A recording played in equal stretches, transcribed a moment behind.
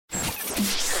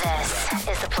This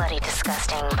is the Bloody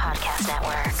Disgusting Podcast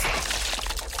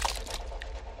Network.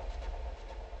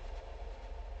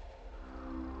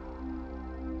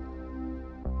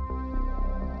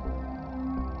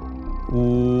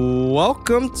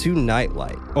 Welcome to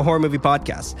Nightlight, a horror movie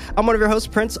podcast. I'm one of your hosts,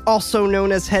 Prince, also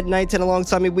known as Head Knight, and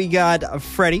alongside me we got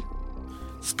Freddy.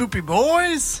 Spoopy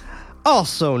Boys.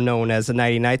 Also known as the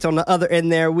Nighty Nights. On the other end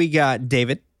there, we got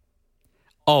David.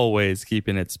 Always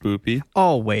keeping it spoopy.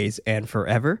 Always and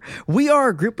forever. We are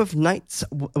a group of knights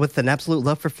with an absolute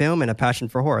love for film and a passion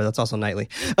for horror. That's also nightly.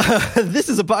 This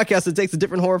is a podcast that takes a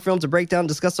different horror film to break down and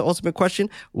discuss the ultimate question,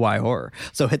 why horror?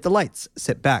 So hit the lights,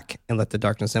 sit back, and let the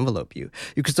darkness envelope you.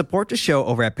 You can support the show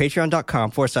over at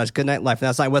patreon.com/goodnightlife. And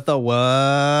that's not with a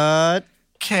what?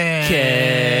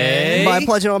 Okay. By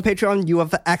pledging on Patreon, you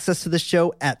have access to the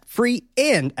show at free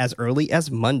and as early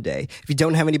as Monday. If you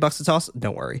don't have any bucks to toss,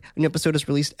 don't worry. A new episode is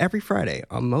released every Friday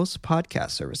on most podcast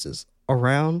services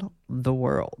around the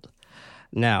world.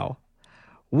 Now,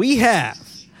 we have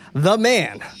the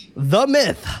man, the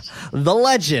myth, the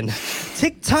legend,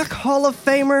 TikTok Hall of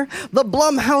Famer, the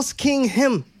Blumhouse King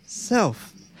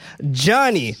himself,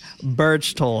 Johnny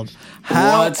Berchtold.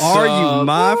 How What's are up? you,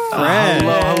 my friend?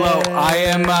 Hello. I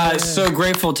am so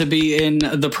grateful to be in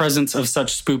the presence of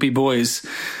such spoopy boys.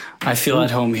 I feel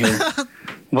at home here.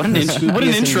 What an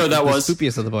intro that was. The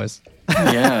spoopiest of the boys.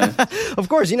 Yeah. Of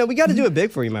course, we got to do it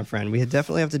big for you, my friend. We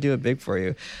definitely have to do it big for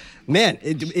you. Man,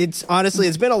 it's honestly,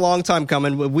 it's been a long time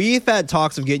coming. We've had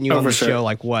talks of getting you on the show,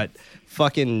 like what,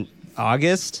 fucking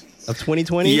August of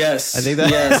 2020? Yes. I think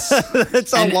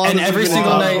that's how long. And this every has been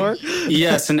single on night. for.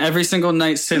 Yes, and every single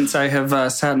night since I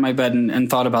have sat in my bed and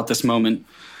thought about this moment.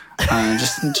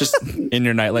 Just In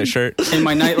your nightlight shirt. in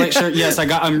my nightlight shirt. Yes, I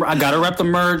got to rep the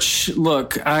merch.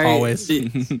 Look, Always.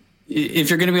 If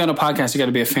you're going to be on a podcast, you got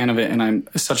to be a fan of it, and I'm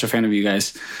such a fan of you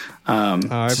guys. I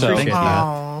appreciate that.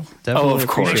 Oh, Definitely of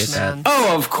course. appreciate that. man.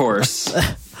 Oh, of course.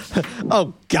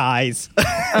 Oh, guys.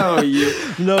 Oh, you.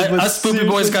 No, but Us spoopy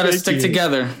boys got to stick seriously.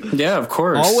 together. Yeah, of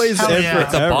course. Always Hell and yeah. forever.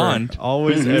 It's a bond.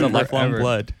 Always It's and a lifelong forever.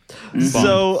 blood.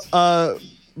 So,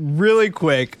 really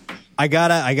quick, I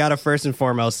gotta first and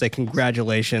foremost say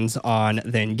congratulations on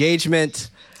the engagement.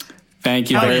 Thank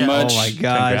you Hell very yeah. much. Oh my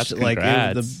gosh!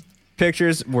 Congrats. The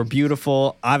pictures were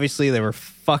beautiful. Obviously, they were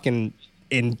fucking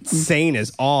insane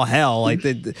as all hell. Like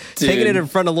taking it in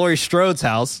front of Laurie Strode's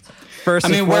house. First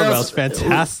and where foremost, else-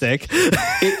 fantastic.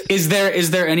 Is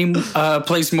there any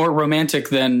place more romantic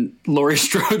than Laurie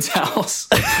Strode's house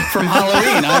from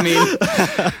Halloween? I mean,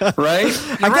 right?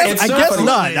 I It's so guess funny.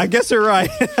 not. I guess you're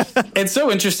right. It's so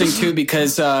interesting too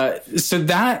because so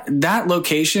that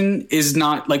location is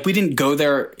not like we didn't go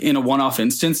there in a one-off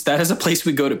instance. That is a place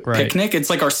we go to picnic. It's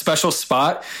like our special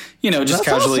spot. Just That's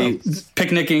casually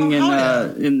picnicking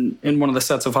Oh, in one of the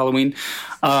sets of Halloween.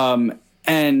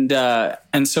 And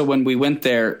so when we went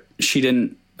there, she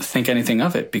didn't think anything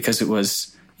of it because it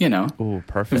was, Ooh,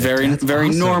 perfect. very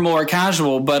awesome. normal or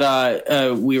casual.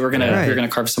 But we were gonna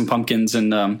carve some pumpkins,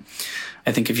 and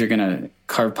I think if you're gonna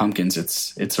carve pumpkins,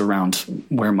 it's around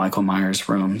where Michael Myers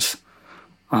roams.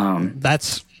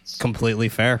 That's completely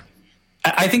fair.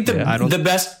 I think the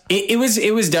best. It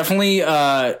was definitely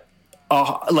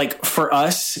like for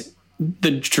us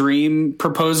the dream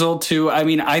proposal too. I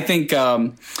mean, I think.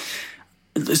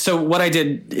 So what I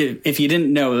did, if you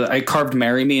didn't know, I carved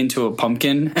 "Marry Me" into a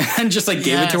pumpkin and just like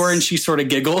gave it to her, and she sort of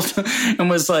giggled and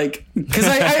was like, because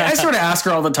I sort of ask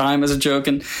her all the time as a joke,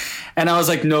 and I was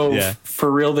like, no,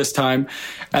 for real this time.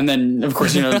 And then of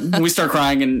course we start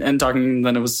crying and talking, and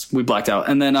then we blacked out,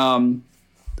 and then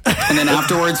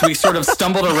afterwards we sort of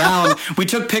stumbled around. We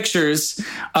took pictures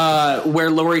where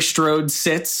Laurie Strode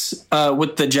sits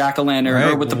with the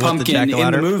jack-o'-lantern or with the pumpkin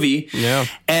in the movie. Yeah.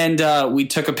 And we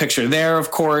took a picture there, of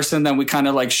course, and then we kind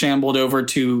of like shambled over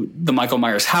to the Michael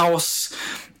Myers house.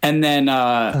 And then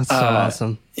That's so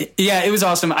awesome. Yeah, it was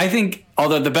awesome. I think,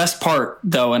 although the best part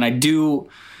though, and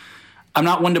I'm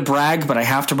not one to brag, but I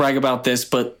have to brag about this.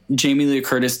 But Jamie Lee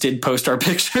Curtis did post our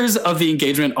pictures of the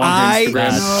engagement on her I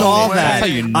Instagram. saw way. that. That's how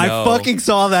you know. I fucking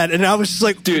saw that, and I was just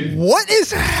like, Dude. what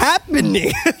is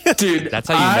happening? Dude, That's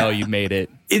how you know you made it.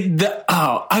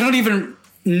 I don't even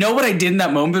know what I did in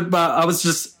that moment, but I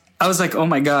was like, oh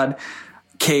my God,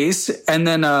 Case. And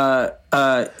then,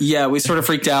 we sort of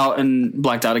freaked out and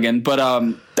blacked out again. But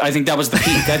I think that was the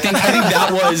peak. I think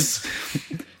that was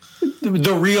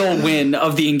the real win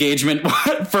of the engagement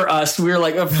for us. We were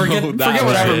like, forget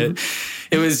whatever.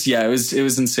 It was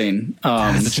insane.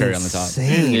 The cherry on the top.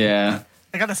 Insane. Yeah.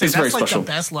 I gotta say, It's very that's like special. the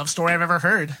best love story I've ever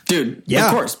heard. Dude, Yeah.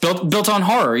 of course, built on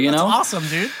horror, you know? Awesome,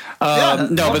 dude. No,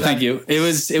 but thank you. It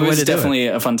was way to do definitely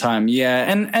a fun time. Yeah.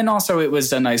 And also it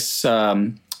was a nice,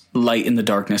 light in the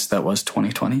darkness that was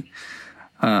 2020.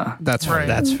 That's Right.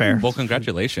 That's fair. Well,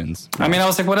 congratulations. I mean, I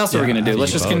was like, what else are we going to do?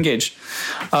 Let's just get engaged.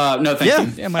 No,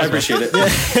 thank you. Yeah, I appreciate it.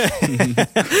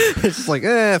 It's just like,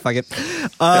 fuck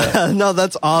it. No,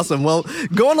 that's awesome. Well,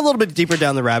 going a little bit deeper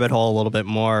down the rabbit hole, a little bit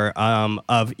more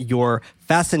of your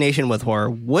fascination with horror.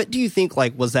 What do you think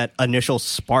like was that initial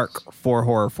spark for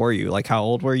horror for you? Like, how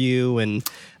old were you, and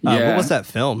what was that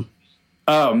film?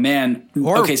 Oh man.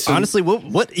 Or okay, so honestly,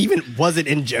 what even was it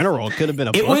in general? It could have been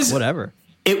a book, whatever.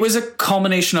 It was a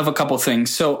culmination of a couple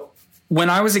things. So when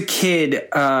I was a kid,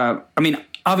 I mean,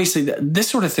 obviously this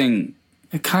sort of thing,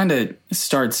 it kind of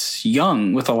starts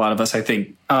young with a lot of us, I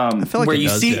think. I feel like where it you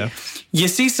does, see yeah. you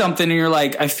see something and you're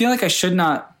like, I feel like I should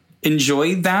not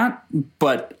enjoy that,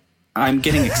 but I'm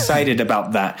getting excited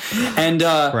about that. And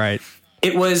Right.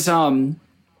 it was a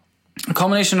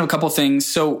culmination of a couple things.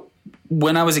 So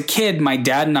when I was a kid, my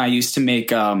dad and I used to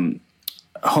make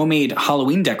homemade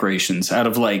Halloween decorations out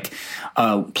of like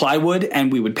plywood,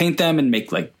 and we would paint them and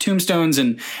make like tombstones,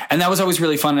 and that was always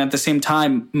really fun. And at the same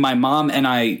time, my mom and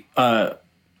I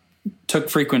took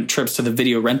frequent trips to the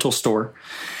video rental store,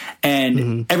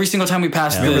 and every single time we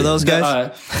passed Remember those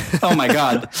guys? Oh my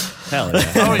god. Hell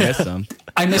yeah. Oh, yeah.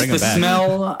 I missed Bring the 'em back.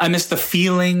 smell. I missed the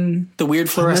feeling, the weird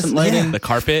fluorescent lighting. The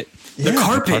carpet. The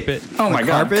carpet. Oh my god!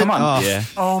 carpet? Come on. Oh. Yeah.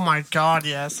 Oh my God,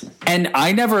 yes. And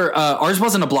I never, ours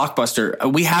wasn't a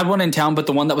Blockbuster. We had one in town, but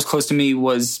the one that was close to me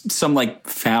was some like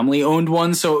family owned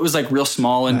one. So it was like real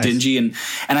small and dingy, and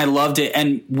I loved it.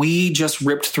 And we just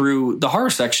ripped through the horror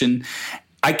section.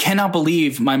 I cannot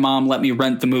believe my mom let me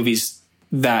rent the movies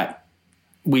that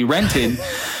we rented.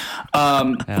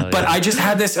 But I just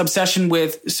had this obsession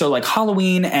with, so like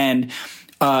Halloween and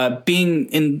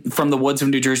being from the woods of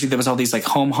New Jersey, there was all these like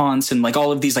home haunts and like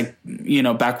all of these like, you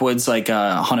know, backwoods, like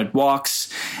haunted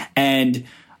walks. And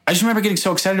I just remember getting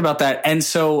so excited about that. And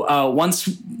so once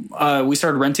we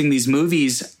started renting these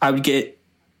movies, I would get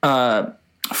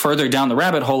further down the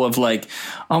rabbit hole of like,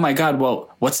 oh my God,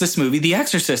 well, what's this movie? The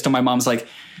Exorcist. And my mom's like,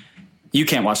 you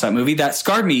can't watch that movie. That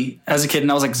scarred me as a kid. And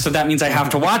I was like, so that means I have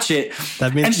to watch it.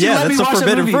 That means, and she yeah, let me that's a watch that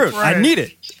forbidden movie. fruit. I need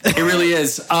it. It really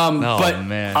is. But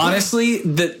man. honestly,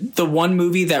 the one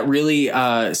movie that really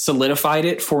solidified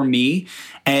it for me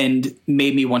and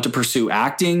made me want to pursue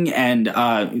acting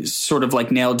and sort of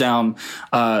like nail down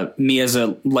me as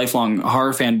a lifelong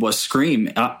horror fan was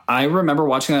Scream. I remember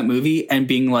watching that movie and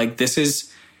being like, this is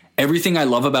everything I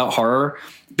love about horror,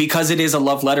 because it is a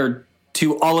love letter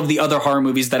to all of the other horror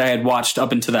movies that I had watched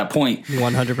up until that point.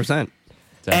 100%.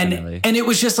 Definitely. And it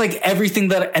was just like everything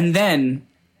that, and then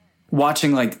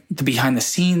watching like the behind the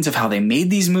scenes of how they made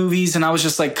these movies. And I was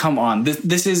just like, come on,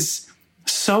 this is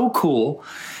so cool.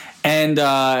 And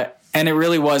it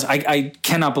really was, I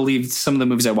cannot believe some of the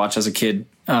movies I watched as a kid.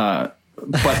 But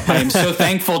I am so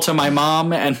thankful to my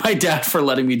mom and my dad for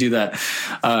letting me do that.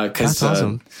 Cause That's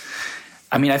awesome.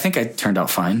 I mean, I think I turned out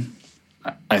fine.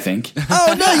 I think.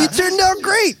 Oh no, you turned out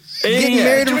great. Getting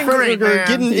married in doing front great, of, or man.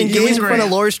 getting You're engaged doing in front of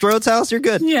great. Laurie Strode's house, you're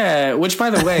good. Yeah, which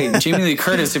by the way, Jamie Lee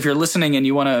Curtis, if you're listening and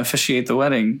you want to officiate the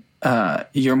wedding,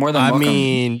 you're more than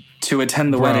welcome to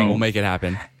attend the wedding. We'll make it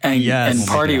happen. and, Yes. and We'll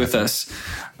party make it with us.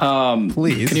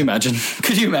 Please. Can you imagine?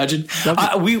 Could you imagine?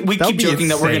 We keep be joking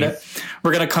that insane.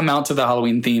 we're gonna come out to the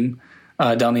Halloween theme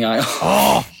down the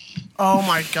aisle. Oh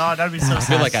my God, that'd be so I feel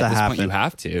sad. like at to this point happen. you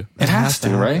have to. It has to,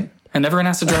 right? And everyone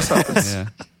has to dress up. It's-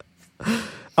 Yeah.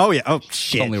 Oh yeah. Oh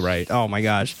shit. Only right. Oh my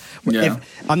gosh. Yeah.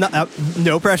 If, I'm not.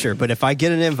 No pressure. But if I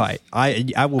get an invite, I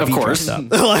will Of be course. dressed up.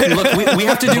 Look, we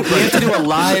have to do a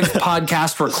live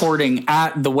podcast recording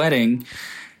at the wedding.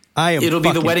 It'll be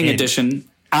the fucking wedding in. edition.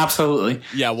 Absolutely.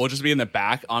 Yeah, we'll just be in the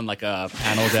back on like a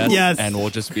panel desk. Yes. And we'll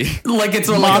just be Like it's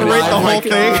a Moderate live, the whole like,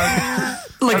 thing.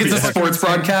 like it's a sports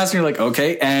broadcast. And you're like,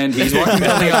 okay, and he's walking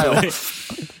down the aisle.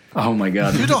 Oh my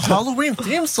God. Do the Halloween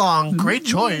theme song. Great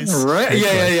choice. Right?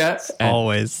 Yeah.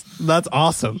 Always. That's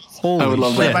awesome. Holy I would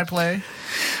love shit. Play by play.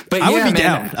 But I would yeah, be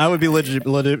man, down. I would be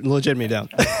legitimately down.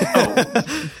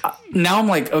 now I'm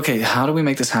like, okay, how do we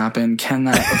make this happen? Can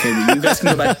that? Okay, well, you guys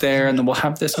can go back there, and then we'll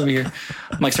have this over here.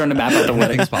 I'm like starting to map out the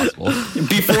wedding. anything's possible.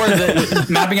 Before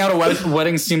mapping out a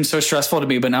wedding seemed so stressful to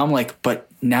me, but now I'm like, but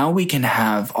now we can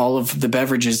have all of the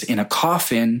beverages in a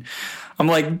coffin. I'm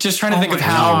like just trying to think my of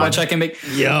how God. much I can make.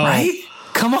 Yo. Right?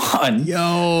 Come on,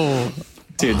 Yo.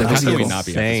 dude. How That's can we insane. not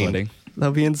be at this wedding?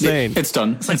 That'd be insane. It's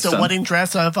done. It's like the wedding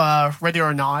dress of Ready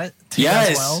or Not. too,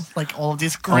 Yes. As well. Like all of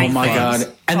these Oh great my things.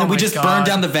 God! And then Oh we my just God. burned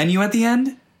down the venue at the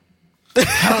end.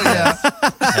 Hell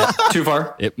yeah. Too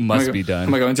far. It must Am I- be done.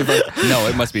 Am I going too far? No,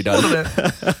 it must be done.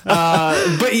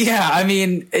 But yeah, I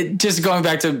mean, just going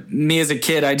back to me as a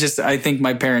kid, I think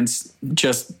my parents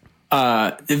just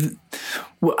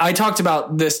I talked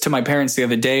about this to my parents the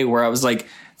other day where I was like,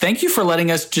 thank you for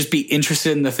letting us just be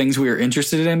interested in the things we were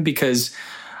interested in, because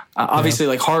obviously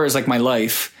like horror is like my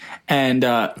life. And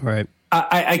right.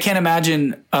 I can't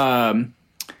imagine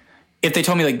if they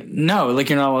told me like, no, like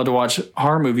you're not allowed to watch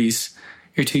horror movies.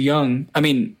 You're too young. I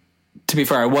mean, to be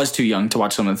fair, I was too young to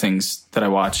watch some of the things that I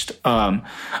watched. I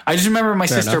just remember my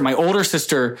sister, my older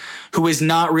sister, who is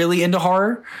not really into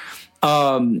horror,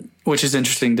 which is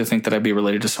interesting to think that I'd be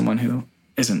related to someone who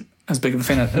isn't as big of a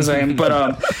fan as I am. But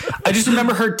I just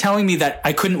remember her telling me that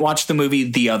I couldn't watch the movie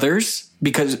The Others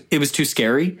because it was too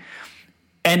scary.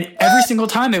 And every single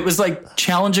time it was like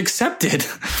challenge accepted.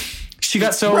 She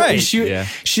got so she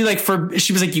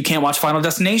was like, you can't watch Final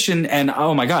Destination. And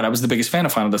oh my God, I was the biggest fan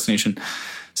of Final Destination.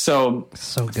 So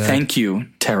good. Thank you,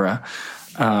 Tara.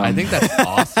 I think that's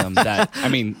awesome.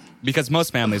 Because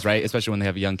most families, right, especially when they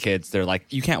have young kids, they're like,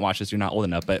 you can't watch this, you're not old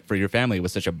enough. But for your family, it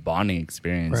was such a bonding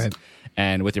experience. Right.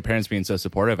 And with your parents being so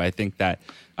supportive, I think that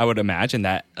I would imagine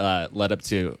that led up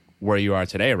to where you are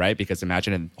today, right? Because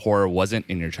imagine if horror wasn't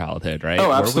in your childhood, right?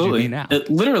 Oh, absolutely. Where would you be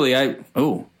now? Literally, I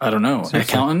don't know. Seriously.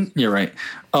 Accountant? You're right.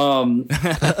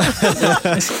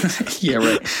 Yeah,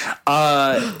 right.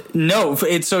 No,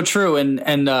 it's so true.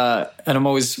 And I'm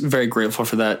always very grateful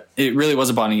for that. It really was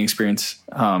a bonding experience.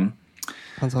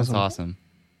 That's awesome.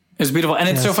 It was beautiful. And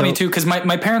it's so funny too, because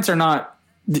my parents are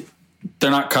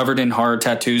they're not covered in horror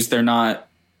tattoos.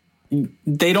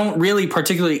 They don't really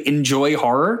particularly enjoy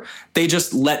horror. They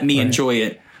just let me enjoy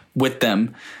it with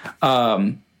them.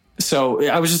 So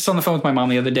I was just on the phone with my mom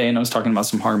the other day and I was talking about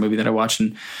some horror movie that I watched,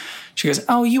 and she goes,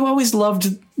 "Oh, you always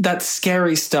loved that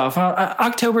scary stuff.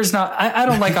 October's not, I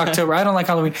don't like October. I don't like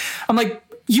Halloween." I'm like,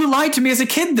 you lied to me as a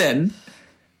kid then.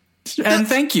 And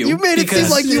thank you. You made it seem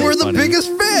like you were the biggest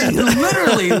fan.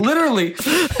 Literally.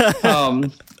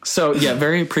 So yeah,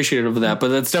 very appreciative of that, but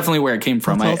that's definitely where it came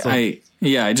from. Awesome. I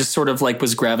just sort of like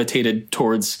was gravitated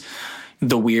towards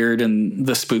the weird and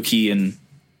the spooky, and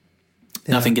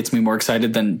nothing gets me more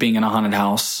excited than being in a haunted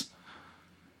house.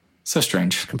 So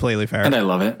strange. Completely fair. And I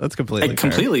love it. That's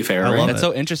completely fair. I love That's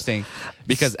so interesting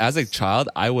because as a child,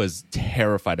 I was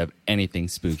terrified of anything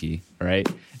spooky, right?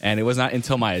 And it was not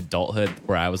until my adulthood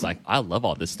where I was like, I love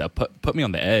all this stuff. Put me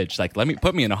on the edge. Like,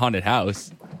 put me in a haunted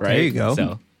house, right? There you go.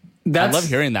 So I love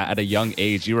hearing that at a young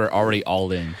age. You were already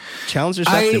all in. Challenge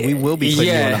yourself that we will be putting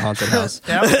you in a haunted house.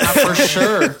 For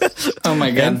sure. Oh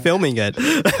my God. And filming it.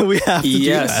 We have to do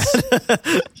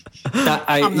that.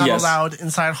 I'm not allowed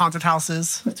inside haunted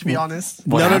houses, to be honest.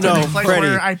 No, like Freddie.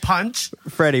 where I punch.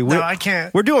 Freddie, I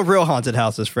can't. We're doing real haunted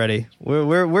houses, Freddie.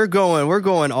 We're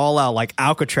going all out like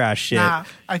Alcatraz shit. Nah,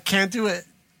 I can't do it.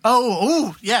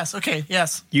 Oh, yes, okay,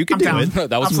 yes. You can do down. it.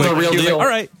 That was the real deal. All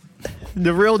right.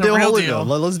 The real deal, real holy deal.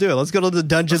 deal. Let's do it. Let's go to the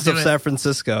dungeons of do it. San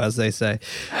Francisco, as they say.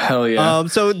 Hell yeah.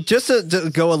 So just to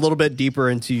go a little bit deeper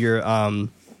into your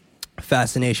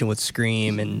fascination with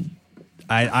Scream, and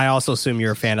I also assume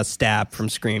you're a fan of Stab from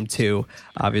Scream 2,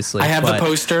 obviously. I have the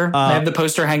poster. I have the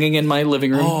poster hanging in my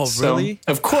living room. Oh, really?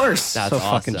 So, of course. That's so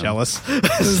awesome. fucking jealous.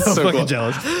 So fucking cool.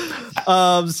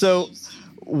 jealous. So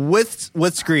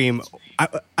with Scream,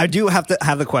 I do have to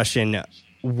have the question: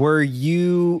 were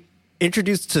you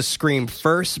introduced to Scream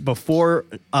first before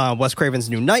Wes Craven's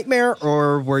New Nightmare,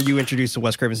 or were you introduced to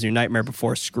Wes Craven's New Nightmare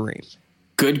before Scream?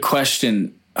 Good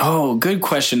question. Oh, good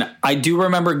question. I do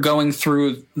remember going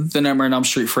through the Nightmare on Elm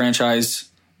Street franchise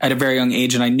at a very young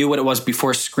age, and I knew what it was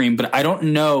before Scream, but I don't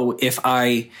know if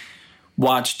I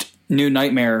watched New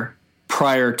Nightmare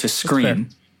prior to Scream.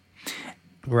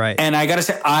 Right. And I gotta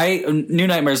say, New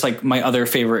Nightmare is like my other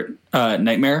favorite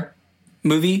Nightmare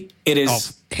movie. It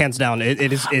is hands down. It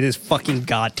is fucking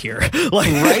god tier.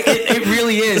 Like, right? It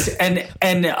really is. And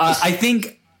I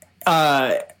think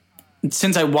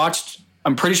since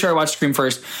I'm pretty sure I watched Scream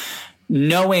first.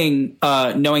 Knowing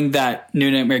that New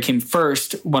Nightmare came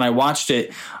first, when I watched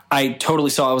it, I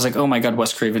totally saw. I was like, "Oh my God,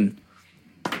 Wes Craven,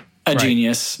 a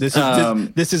genius!" This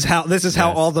is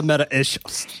how all the meta ish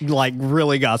like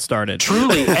really got started.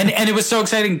 Truly, and it was so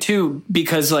exciting too,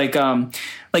 because like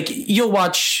you'll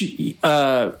watch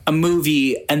a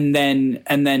movie and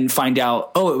then find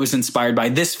out, oh, it was inspired by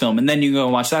this film, and then you go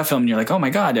and watch that film and you're like, oh my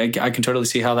God, I can totally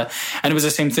see how that. And it was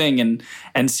the same thing,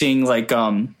 and seeing like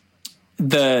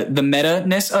the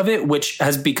meta-ness of it, which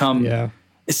has become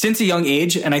since a young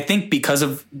age, and I think because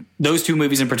of those two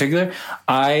movies in particular,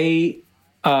 I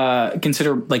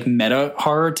consider like meta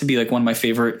horror to be like one of my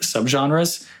favorite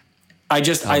subgenres. I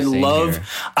love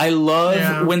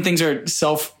when things are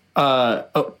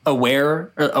aware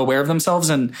of themselves,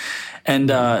 and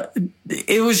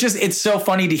it was just, it's so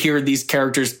funny to hear these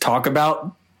characters talk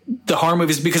about the horror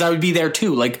movies, because I would be there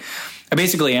too. Like I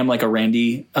basically am like a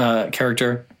Randy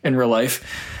character in real life.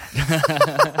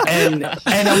 and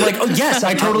I'm like, oh yes,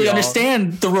 I totally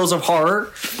understand the rules of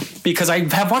horror because I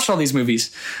have watched all these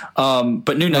movies.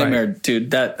 But New Nightmare,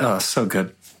 dude, that so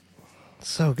good.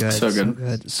 So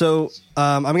good. So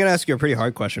I'm going to ask you a pretty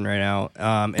hard question right now.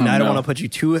 And I don't want to put you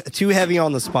too heavy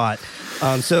on the spot.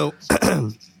 So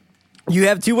you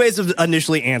have two ways of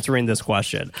initially answering this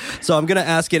question. So I'm going to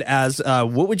ask it as,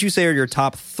 what would you say are your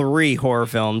top 3 horror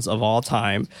films of all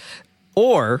time,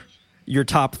 or your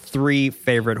top 3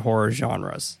 favorite horror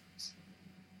genres?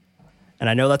 And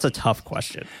I know that's a tough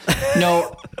question.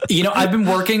 No, I've been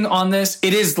working on this.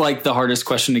 It is like the hardest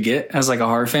question to get as like a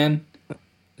horror fan.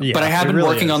 Yeah, but I have been really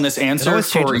working on this answer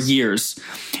for years.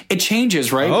 It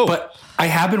changes, right? Oh. But I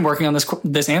have been working on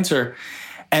this answer.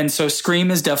 And so Scream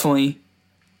is definitely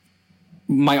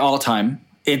my all-time.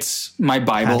 It's my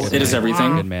Bible. It is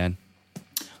everything. Good man.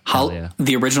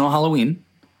 The original Halloween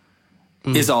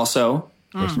is also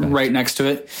right next to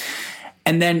it.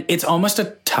 And then it's almost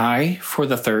a tie for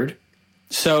the third.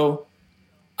 So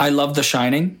I love The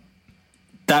Shining.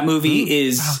 That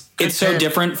movie it's so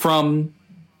different from,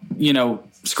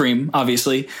 Scream,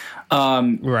 obviously.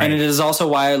 Right. And it is also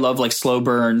why I love like slow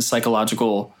burn,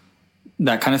 psychological,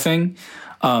 that kind of thing.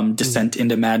 Descent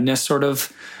into madness sort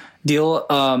of deal.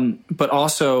 But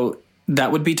also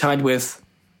that would be tied with,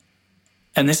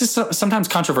 and this is sometimes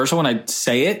controversial when I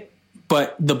say it,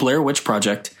 but the Blair Witch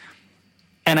Project.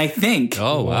 And I think,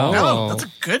 oh wow, no, that's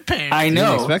a good pick. I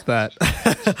know. Didn't expect that.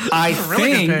 I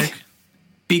think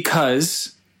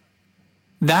because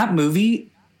that movie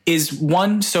is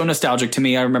one so nostalgic to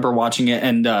me. I remember watching it,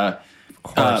 and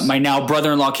my now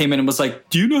brother-in-law came in and was like,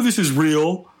 "Do you know this is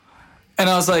real?" And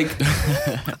I was like,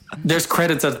 "There's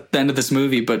credits at the end of this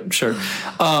movie, but sure."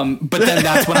 But then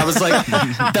that's when I was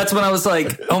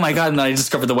like, "Oh my god!" And then I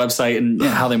discovered the website and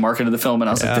how they marketed the film, and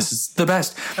I was like, "This is the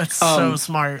best." That's so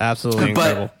smart, absolutely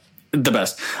incredible, the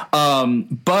best.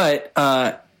 But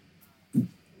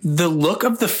the look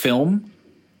of the film.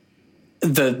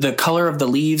 The color of the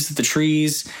leaves, the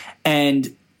trees,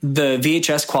 and the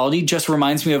VHS quality just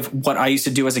reminds me of what I used to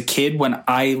do as a kid when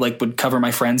I would cover my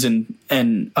friends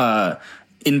in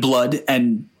blood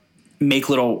and make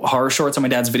little horror shorts on my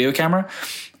dad's video camera.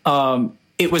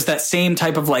 It was that same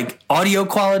type of audio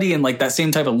quality and that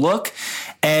same type of look.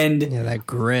 And that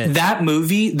grit. That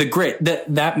movie, the grit,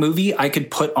 that movie I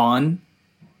could put on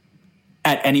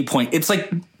at any point. It's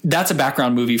that's a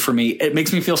background movie for me. It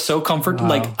makes me feel so comfortable.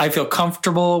 Wow. I feel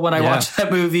comfortable when I watch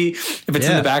that movie. If it's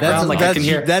in the background, I can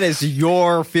hear. That is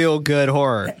your feel good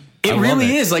horror. It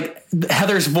really is.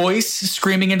 Heather's voice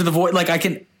screaming into the void.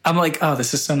 I'm like, oh,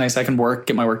 this is so nice. I can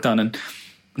get my work done. And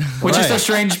which is so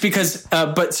strange because,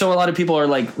 but so a lot of people are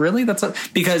like, really?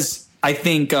 Because I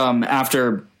think,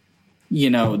 after,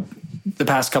 the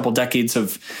past couple decades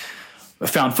of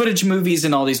found footage movies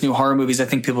and all these new horror movies, I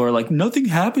think people are like, nothing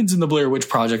happens in the Blair Witch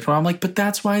Project. Where I'm like, but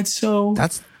that's why it's so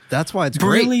that's why it's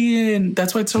brilliant. Great.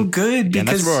 That's why it's so good.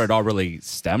 Because that's where it all really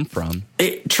stemmed from.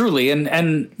 It truly,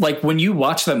 and when you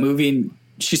watch that movie and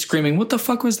she's screaming, "What the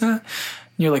fuck was that?" And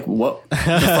you're like, "What the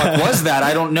fuck was that?"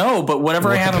 I don't know, but whatever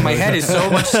I have in my head is so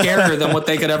much scarier than what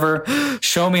they could ever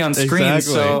show me on screen.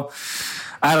 Exactly. So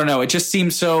I don't know. It just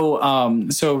seems so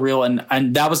real.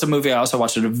 And that was a movie I also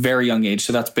watched at a very young age.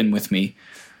 So that's been with me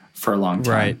for a long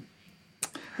time. Right.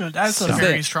 That's a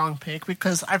very strong pick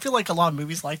because I feel like a lot of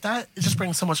movies like that, it just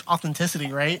brings so much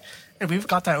authenticity, right? And we've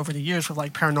got that over the years with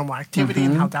Paranormal Activity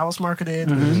and how that was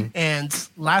marketed. And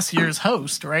last year's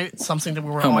Host, right? Something that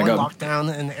we were all in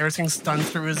lockdown and everything's done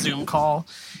through a Zoom call.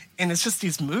 And it's just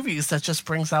these movies that just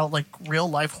brings out real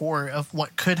life horror of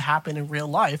what could happen in real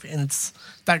life. And it's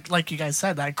that, like you guys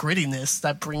said, that grittiness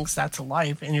that brings that to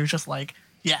life. And you're just like,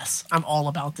 yes, I'm all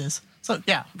about this. So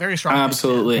yeah, very strong.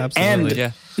 Absolutely.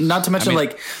 And not to mention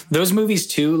those movies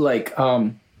too,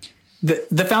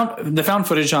 the found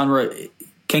footage genre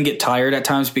can get tired at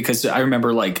times because I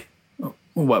remember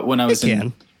when I was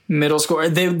in middle school,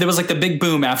 there was the big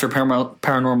boom after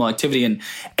Paranormal Activity and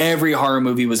every horror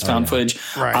movie was found footage.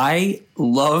 Right. I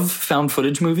love found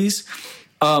footage movies.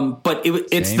 But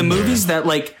it's the movies that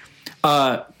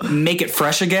make it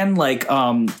fresh again.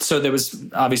 So there was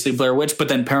obviously Blair Witch, but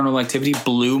then Paranormal Activity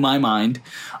blew my mind.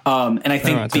 And I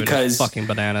think because fucking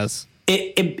bananas,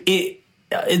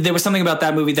 there was something about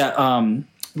that movie that,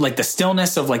 the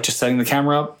stillness of just setting the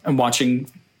camera up and watching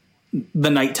the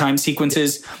nighttime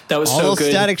sequences. That was so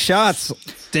good. Static shots.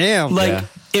 Damn.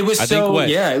 It was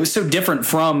it was so different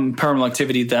from Paranormal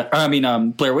Activity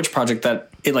Blair Witch Project that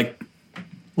it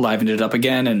livened it up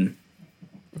again and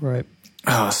right.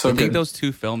 Oh, so I think those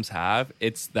two films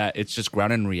it's just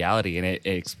grounded in reality and it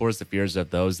explores the fears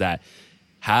of those that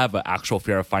have an actual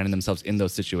fear of finding themselves in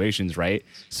those situations, right?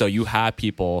 So you have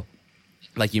people,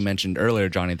 like you mentioned earlier,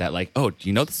 Johnny, that like, oh, do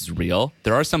you know this is real?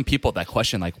 There are some people that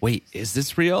question like, wait, is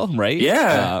this real? Right?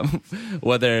 Yeah.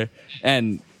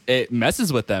 And it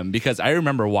messes with them, because I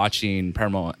remember watching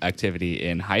Paranormal Activity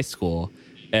in high school,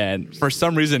 and for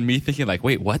some reason me thinking like,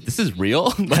 wait, what? This is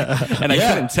real? And I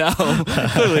couldn't tell.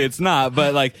 Clearly it's not.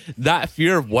 But like that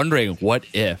fear of wondering what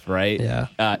if, right?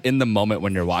 Yeah. In the moment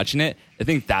when you're watching it, I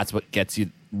think that's what gets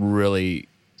you really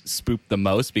spooked the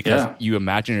most, because you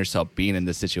imagine yourself being in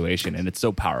this situation, and it's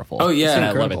so powerful. Oh yeah, and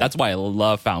I love it. That's why I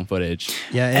love found footage.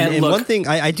 Yeah, and look, one thing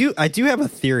I do have a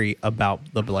theory about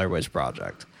the Blair Witch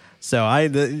Project. So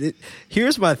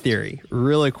here's my theory,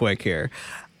 really quick here.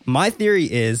 My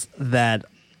theory is that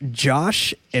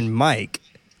Josh and Mike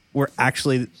were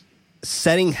actually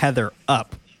setting Heather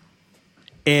up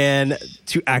and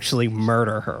to actually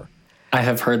murder her. I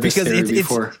have heard this theory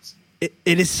before. It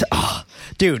is,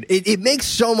 dude. It makes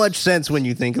so much sense when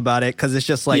you think about it, because it's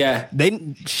just like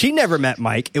she never met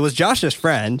Mike. It was Josh's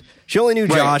friend. She only knew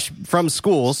Josh from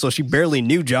school, so she barely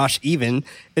knew Josh even. And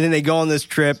then they go on this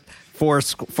trip for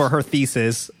her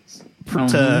thesis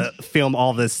to film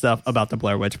all this stuff about the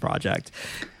Blair Witch Project,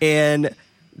 and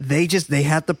they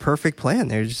had the perfect plan.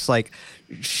 They're just like,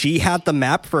 she had the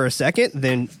map for a second,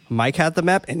 then Mike had the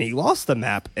map, and he lost the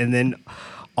map, and then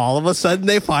all of a sudden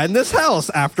they find this house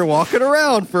after walking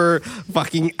around for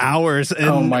fucking hours. And,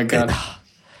 oh my god.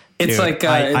 It's like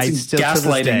it's still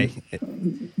gaslighting.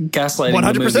 Gaslighting.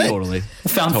 100%. Totally.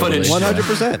 Found footage.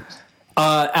 100%.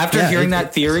 After hearing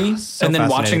that theory so and then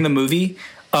watching the movie,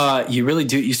 you really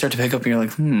do. You start to pick up and you're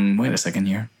like, wait a second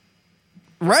here.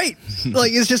 Right.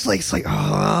 Like, it's just like,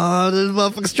 oh, this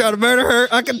motherfucker's trying to murder her.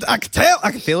 I can tell. I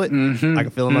can feel it. Mm-hmm. I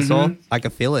can feel it in my soul. I can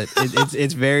feel it.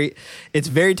 It's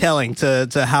very telling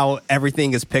to how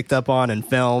everything is picked up on and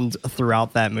filmed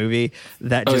throughout that movie.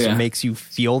 That just makes you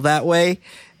feel that way,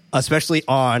 especially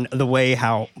on the way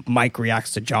how Mike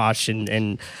reacts to Josh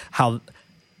and how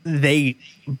they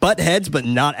butt heads, but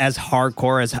not as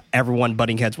hardcore as everyone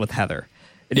butting heads with Heather.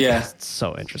 It's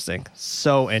so interesting.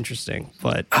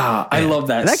 But I love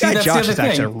that. That guy Josh is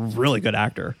actually a really good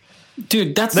actor.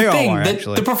 Dude, that's the thing.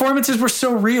 The performances were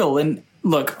so real. And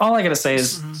look, all I gotta say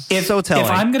is if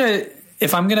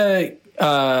I'm gonna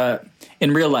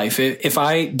in real life, if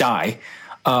I die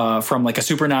from like a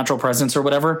supernatural presence or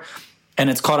whatever, and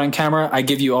it's caught on camera, I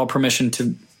give you all permission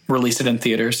to release it in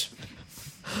theaters.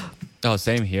 Oh,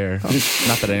 same here.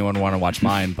 Not that anyone want to watch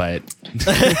mine, but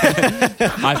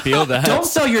I feel that. Don't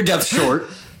sell your death short.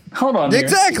 Hold on.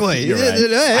 Exactly. You're right. I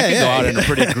could go out in a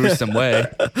pretty gruesome way.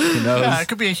 Who knows? Yeah, it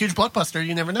could be a huge blockbuster.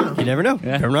 You never know. You never know.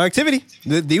 Yeah. Paranormal Activity.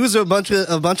 These are a bunch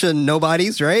of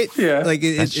nobodies, right? Yeah. Like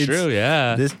that's true.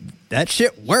 Yeah. That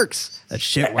shit works. That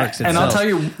shit works. And I'll tell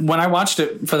you, when I watched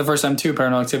it for the first time too,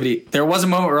 Paranormal Activity, there was a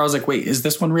moment where I was like, "Wait, is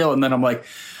this one real?" And then I'm like,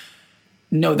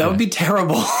 no, that would be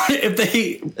terrible if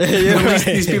they released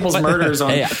these people's murders on.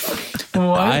 Hey,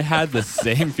 I had the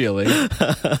same feeling.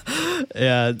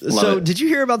 Yeah. So did you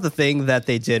hear about the thing that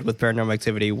they did with Paranormal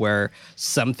Activity where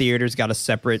some theaters got a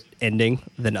separate ending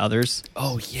than others?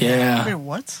 Oh, yeah. Wait,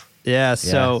 what? Yeah.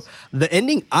 So the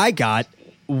ending I got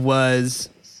was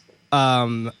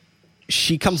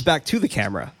she comes back to the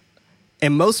camera.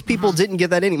 And most people didn't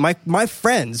get that ending. My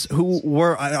friends who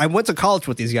were, I went to college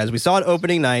with these guys. We saw it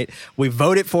opening night. We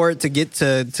voted for it to get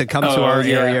to come to our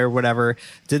area or whatever.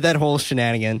 Did that whole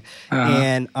shenanigan.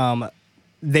 And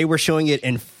they were showing it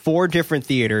in 4 different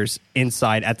theaters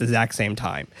inside at the exact same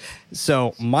time.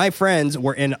 So my friends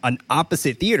were in an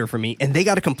opposite theater from me, and they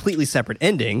got a completely separate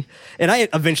ending. And I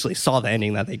eventually saw the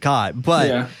ending that they got.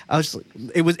 But I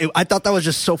thought that was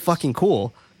just so fucking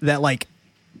cool that like,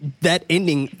 that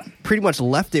ending pretty much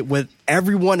left it with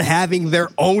everyone having their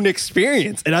own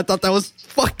experience, and I thought that was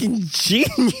fucking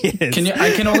genius.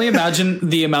 I can only imagine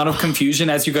the amount of confusion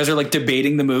as you guys are like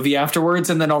debating the movie afterwards,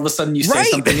 and then all of a sudden you say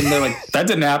something, and they're like, "That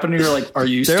didn't happen," and you're like, "Are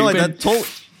you stupid?" It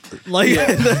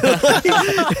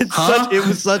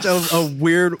was such a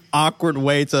weird, awkward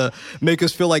way to make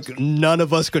us feel like none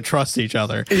of us could trust each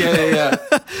other. Yeah.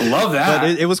 Love that.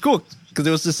 But it was cool. Because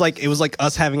it was just like, it was like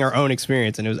us having our own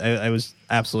experience, and it was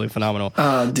absolutely phenomenal.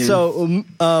 Dude. So,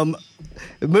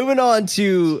 moving on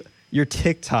to your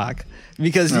TikTok,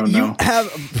 because you have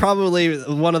probably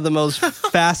one of the most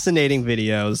fascinating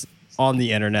videos on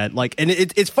the internet. Like, and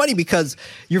it's funny because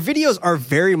your videos are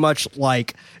very much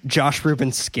like Josh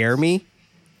Rubin's Scare Me.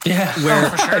 Yeah, where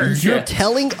for sure. you're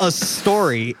telling a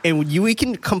story and we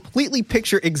can completely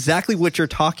picture exactly what you're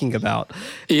talking about.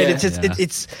 Yeah. And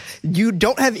it's you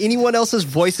don't have anyone else's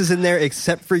voices in there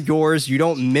except for yours. You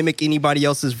don't mimic anybody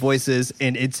else's voices,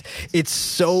 and it's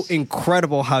so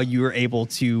incredible how you were able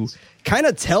to kind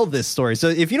of tell this story. So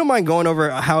if you don't mind going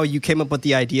over how you came up with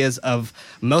the ideas of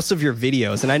most of your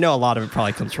videos, and I know a lot of it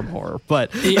probably comes from horror,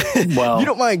 but well, you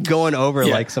don't mind going over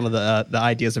like some of the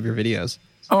ideas of your videos.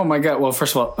 Oh my God. Well,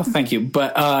 first of all, thank you.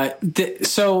 But,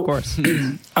 so of course.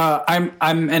 I'm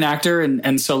an actor.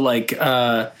 And so like,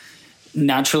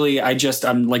 naturally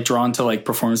I'm like drawn to like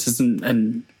performances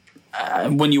and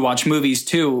when you watch movies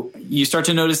too, you start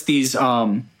to notice these,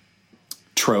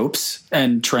 tropes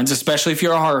and trends, especially if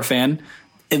you're a horror fan.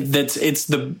 It's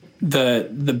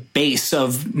the base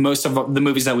of most of the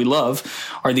movies that we love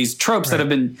are these tropes that have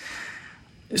been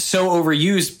so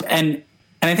overused. And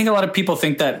I think a lot of people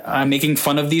think that I'm making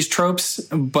fun of these tropes,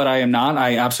 but I am not.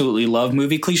 I absolutely love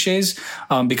movie cliches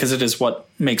because it is what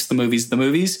makes the movies the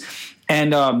movies.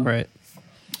 And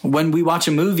when we watch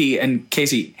a movie, and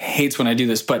Casey hates when I do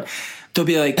this, but they'll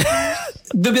be like,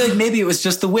 maybe it was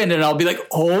just the wind. And I'll be like,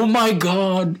 oh my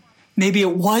God, maybe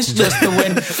it was just the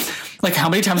wind. Like, how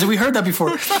many times have we heard that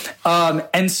before?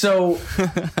 And so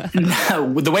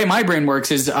the way my brain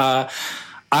works is I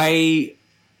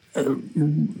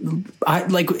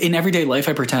like in everyday life,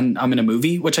 I pretend I'm in a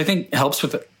movie, which I think helps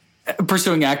with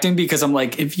pursuing acting, because I'm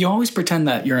like, if you always pretend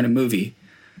that you're in a movie,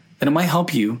 then it might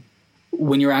help you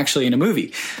when you're actually in a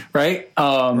movie. Right.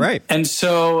 Right. And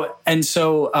so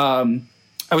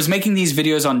I was making these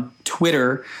videos on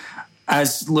Twitter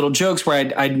as little jokes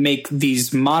where I'd make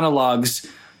these monologues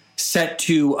set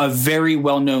to a very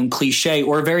well-known cliche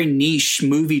or a very niche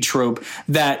movie trope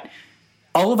that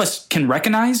all of us can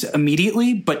recognize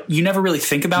immediately, but you never really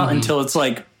think about until it's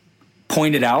like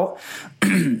pointed out.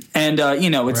 And,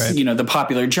 it's, the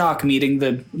popular jock meeting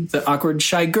the awkward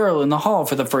shy girl in the hall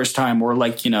for the first time, or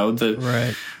like,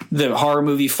 the horror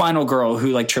movie final girl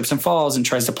who like trips and falls and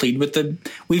tries to plead with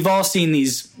we've all seen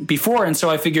these before. And so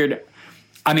I figured,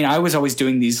 I was always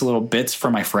doing these little bits for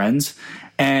my friends.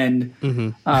 And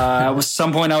at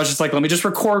some point I was just like, let me just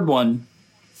record one.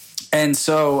 And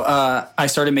so I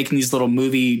started making these little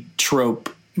movie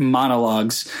trope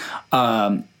monologues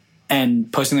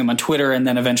and posting them on Twitter. And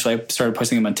then eventually I started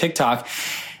posting them on TikTok.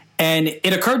 And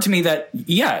it occurred to me that,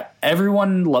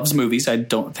 everyone loves movies. I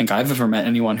don't think I've ever met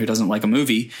anyone who doesn't like a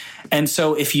movie. And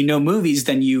so if you know movies,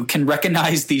 then you can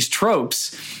recognize these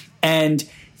tropes. And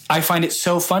I find it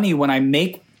so funny when I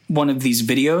make one of these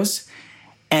videos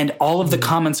and all of the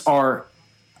comments are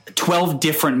 12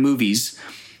 different movies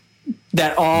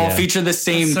that all feature the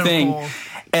same thing. Cool.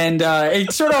 And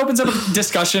it sort of opens up a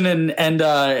discussion, and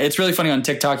it's really funny on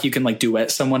TikTok. You can like duet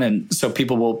someone, and so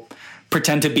people will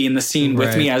pretend to be in the scene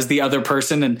with me as the other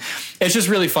person, and it's just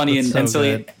really funny and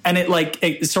silly. Good. And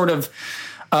it sort of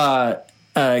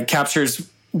captures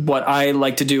what I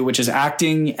like to do, which is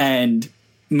acting and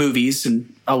movies,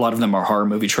 and a lot of them are horror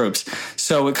movie tropes.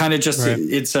 So it kind of just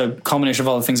it's a culmination of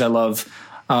all the things I love.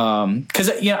 Because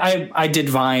I did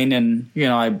Vine, and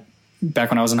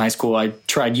back when I was in high school, I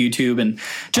tried YouTube, and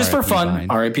just for fun,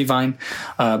 R.I.P. Vine,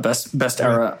 best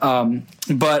era.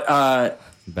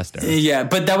 Best era. Yeah,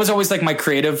 but that was always like my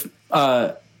creative,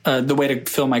 the way to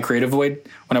fill my creative void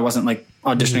when I wasn't like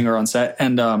auditioning or on set.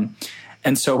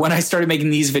 And so when I started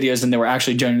making these videos and they were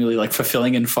actually genuinely like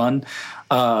fulfilling and fun,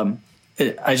 I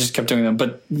just kept doing them.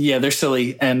 But yeah, they're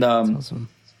silly, and awesome.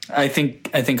 I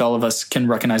think all of us can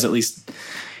recognize, at least,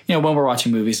 when we're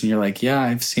watching movies and you're like, yeah,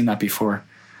 I've seen that before.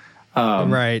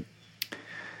 Right.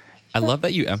 I love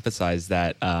that you emphasize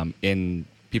that in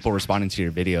people responding to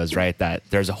your videos, right? That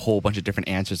there's a whole bunch of different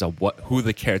answers of who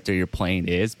the character you're playing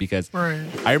is. Because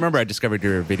I remember I discovered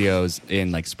your videos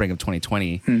in like spring of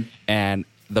 2020, and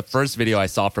the first video I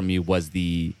saw from you was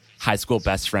the high school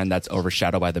best friend that's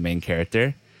overshadowed by the main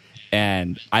character.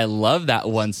 And I love that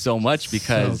one so much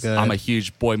because I'm a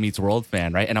huge Boy Meets World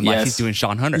fan, right? And I'm like, he's doing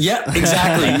Sean Hunter. Yeah,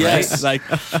 exactly. Yes. Like,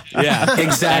 yeah.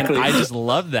 Exactly. And I just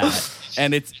love that.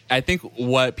 And I think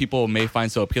what people may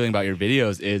find so appealing about your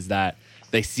videos is that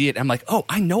they see it. And I'm like, oh,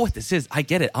 I know what this is. I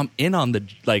get it. I'm in on the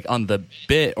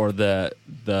bit or the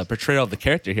portrayal of the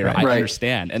character here. I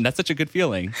understand. And that's such a good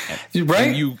feeling.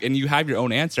 Right. And you have your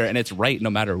own answer, and it's right no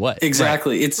matter what.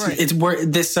 Exactly. It's where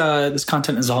this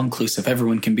content is all inclusive.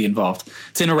 Everyone can be involved.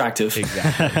 It's interactive.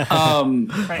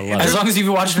 Exactly. As long as you've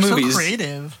watched movies. So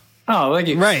creative. Oh, like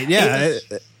right. Yeah.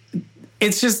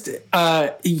 It's just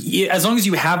as long as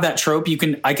you have that trope,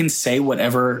 I can say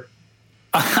whatever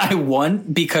I won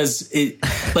because it,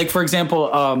 like, for example,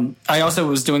 I also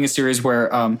was doing a series where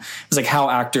it was like how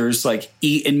actors like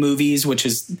eat in movies, which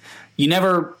is you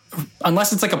never,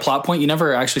 unless it's like a plot point, you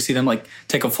never actually see them like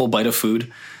take a full bite of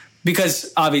food,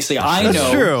 because obviously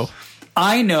That's true.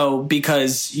 I know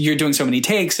because you're doing so many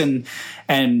takes and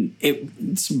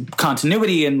it's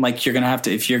continuity, and like you're gonna have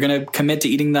to, if you're gonna commit to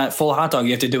eating that full hot dog,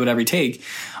 you have to do it every take.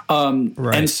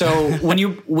 Right. And so when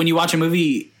you watch a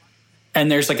movie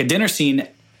and there's like a dinner scene,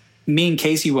 me and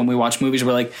Casey, when we watch movies,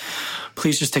 we're like,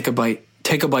 please just take a bite.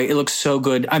 Take a bite. It looks so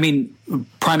good. I mean,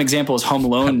 prime example is Home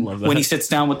Alone when he sits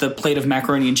down with the plate of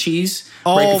macaroni and cheese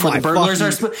right before the burglars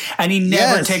are split, and he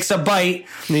never takes a bite.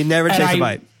 He never takes a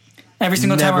bite. Every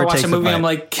single time I watch a movie, I'm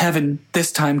like, Kevin,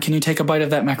 this time, can you take a bite of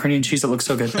that macaroni and cheese? It looks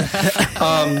so good.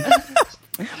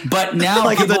 But now,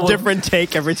 like it's a different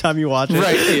take every time you watch it,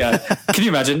 right? Yeah, can you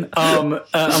imagine? I'm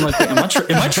like, am I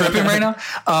tripping right now?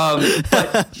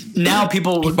 But now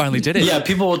people finally did it. Yeah,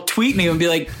 people will tweet me and be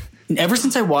like, ever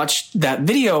since I watched that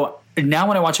video, now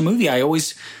when I watch a movie, I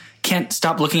always can't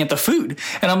stop looking at the food,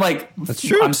 and I'm like, that's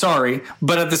true. I'm sorry,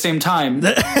 but at the same time,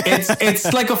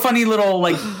 it's like a funny little,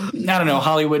 like, I don't know,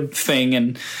 Hollywood thing,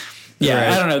 and yeah,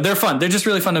 right. I don't know, they're fun. They're just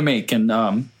really fun to make,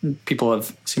 and people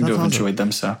seem to have enjoyed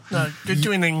them. So they're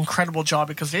doing an incredible job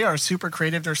because they are super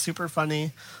creative. They're super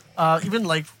funny. Even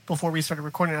like before we started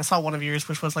recording, I saw one of yours,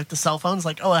 which was like the cell phones.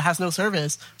 Like, oh, it has no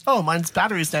service. Oh, mine's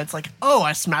battery's dead. It's like, oh,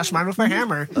 I smashed mine with my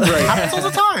hammer. Right. It happens all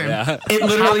the time. Yeah. It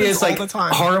literally is like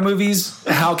horror movies.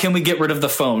 How can we get rid of the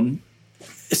phone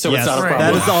so it's not a problem?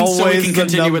 That is always so we can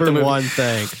continue the with the number movie. one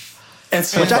thing. It's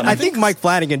so which I think Mike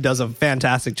Flanagan does a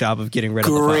fantastic job of getting rid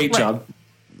of the phone. Great job.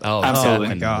 Oh, absolutely. Oh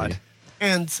my God.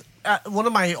 And one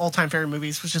of my all-time favorite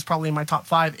movies, which is probably in my top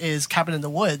 5, is Cabin in the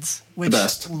Woods. Which the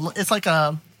best. It's like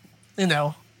a,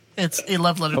 it's a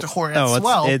love letter to horror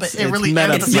but it really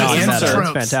emphasizes it's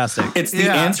tropes. fantastic. It's the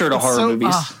answer to horror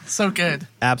movies. So good.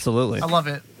 Absolutely. I love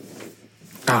it.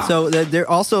 So there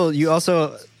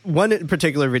also one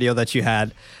particular video that you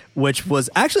had, which was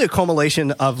actually a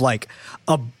culmination of like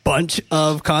a bunch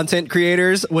of content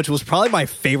creators, which was probably my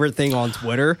favorite thing on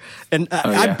Twitter. And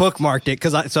I bookmarked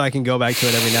it so I can go back to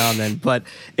it every now and then. But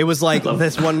it was like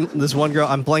this one girl,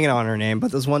 I'm blanking on her name,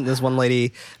 but this one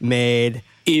lady made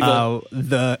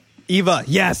Eva. Eva,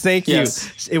 yes, thank you.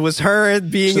 Yes. It was her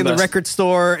being in the record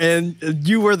store, and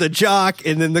you were the jock,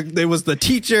 and then there was the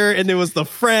teacher, and there was the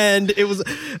friend. It was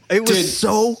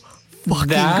so fucking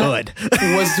good.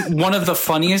 Was one of the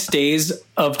funniest days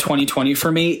of 2020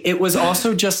 for me. It was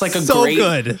also just like a great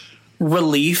good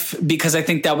relief, because I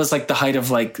think that was like the height of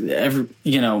like God,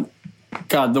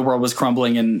 the world was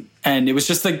crumbling, and it was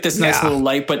just like this nice little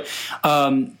light. But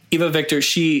Eva Victor,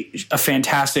 she a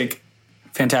fantastic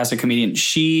comedian.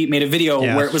 She made a video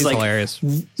where it was like hilarious.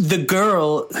 The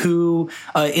girl who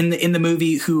in the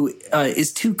movie who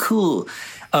is too cool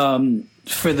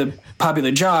for the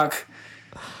popular jock,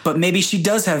 but maybe she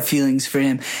does have feelings for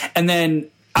him. And then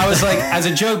I was like, as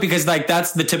a joke, because like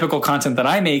that's the typical content that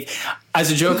I make.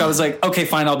 As a joke, I was like, okay,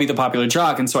 fine, I'll be the popular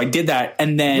jock. And so I did that,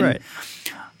 and then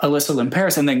Alyssa Lynn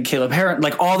Paris, and then Caleb Heron,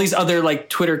 like all these other like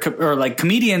Twitter or like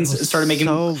comedians started making.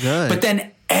 So good. But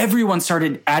then everyone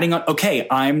started adding on. Okay,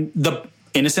 I'm the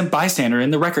innocent bystander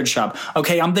in the record shop.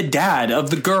 Okay, I'm the dad of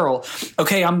the girl.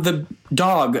 Okay, I'm the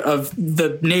dog of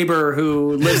the neighbor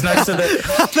who lives next to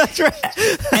the. That's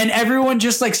right. And everyone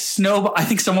just like snowball. I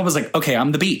think someone was like, okay,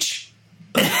 I'm the beach.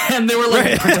 And they were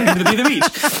like pretending to be the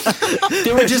beach.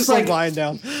 They were just like lying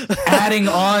down, adding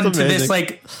on to this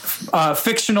like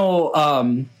fictional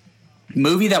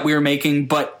movie that we were making,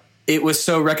 but it was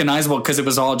so recognizable because it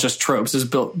was all just tropes. It was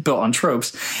built on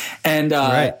tropes, and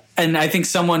and I think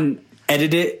someone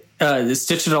edited it,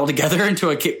 stitched it all together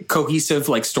into a cohesive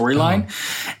like storyline.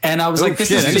 And I was like,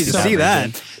 "This is I need to see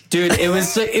that, dude." It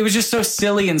was just so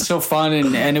silly and so fun,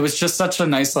 and it was just such a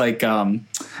nice like I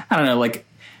don't know, like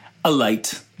a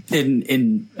light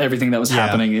in everything that was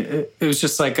happening. It was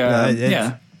just like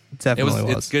definitely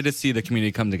was. It's good to see the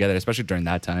community come together, especially during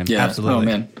that time. Yeah, absolutely. Oh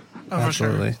man.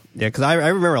 Absolutely. Yeah, because I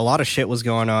remember a lot of shit was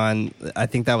going on. I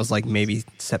think that was like maybe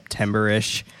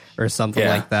September-ish or something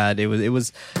like that.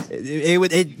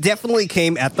 It definitely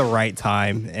came at the right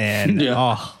time, and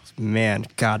oh man,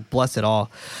 God bless it all.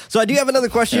 So I do have another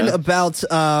question about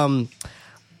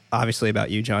obviously about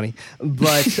you, Johnny,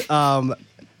 but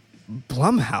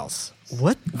Blumhouse.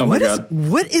 What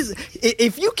is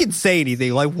if you can say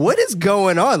anything, like what is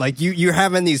going on? Like you're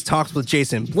having these talks with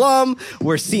Jason Blum,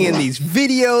 we're seeing these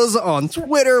videos on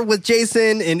Twitter with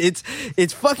Jason, and it's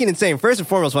fucking insane. First and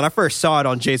foremost, when I first saw it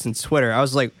on Jason's Twitter, I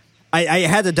was like, I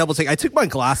had to double take. I took my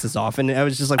glasses off, and I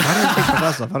was just like, "Why did I take my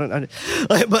glasses off?"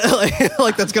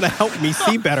 But that's gonna help me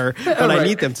see better, but I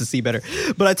need them to see better.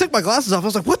 But I took my glasses off. I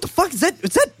was like, "What the fuck is that?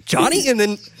 Is that Johnny?" And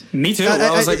then me too.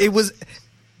 I was like, it was.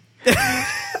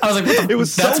 I was like, what the, it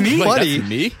was that's so me. funny. That's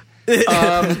me.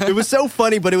 It was so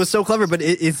funny, but it was so clever. But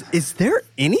is there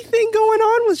anything going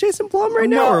on with Jason Blum right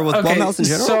now, or with Blumhouse in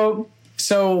general?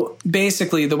 So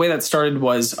basically, the way that started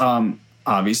was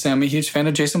obviously I'm a huge fan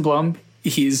of Jason Blum.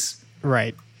 He's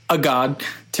right, a god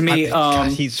to me.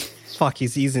 He's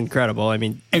incredible. I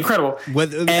mean, incredible.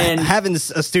 And having a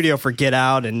studio for Get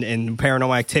Out and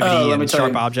Paranormal Activity and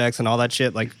Sharp Objects and all that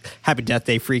shit, like Happy Death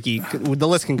Day, Freaky, the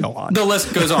list can go on. The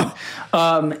list goes on.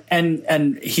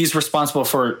 And he's responsible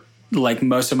for like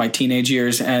most of my teenage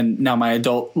years and now my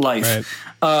adult life.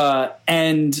 Right.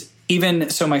 And even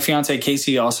so, my fiance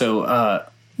Casey also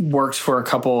worked for a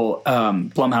couple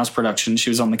Blumhouse productions. She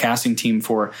was on the casting team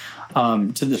for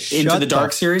Into the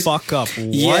Dark series. Fuck up!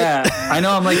 What? Yeah, I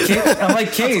know. I'm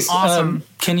like Case. Awesome.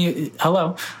 Can you?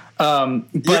 Hello. Hello,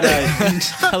 it's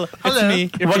me.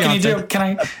 What can you do? Can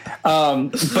I?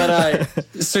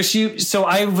 So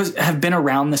I have been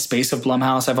around the space of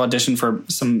Blumhouse. I've auditioned for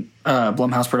some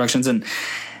Blumhouse productions and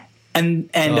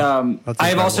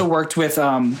I've also worked with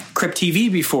Crypt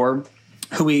TV before,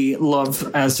 who we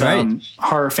love as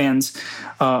horror fans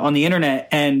on the internet,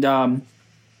 and I'm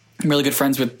really good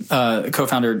friends with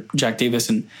co-founder Jack Davis,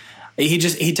 and he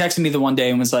texted me the one day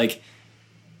and was like,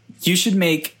 you should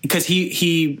make, because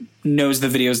he knows the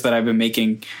videos that I've been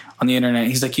making on the internet.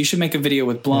 He's like, you should make a video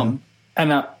with Blum.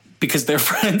 And because they're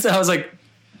friends. I was like,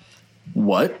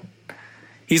 what?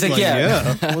 He's like,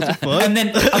 yeah. What the fuck? And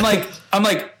then I'm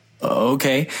like,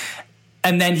 okay.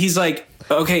 And then he's like,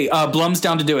 okay, Blum's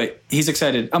down to do it. He's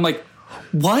excited. I'm like,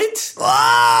 what?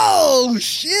 Oh,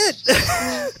 shit.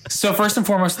 So first and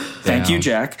foremost, thank you,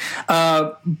 Jack.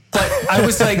 But I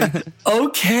was like,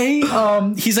 okay.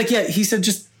 He's like, yeah. He said,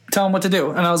 just tell him what to do.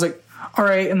 And I was like, all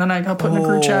right. And then I got put in a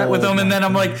group chat with him. And then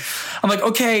I'm like,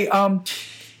 okay,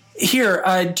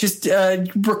 here, just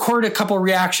record a couple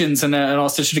reactions and I'll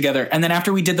stitch it together. And then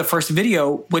after we did the first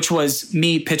video, which was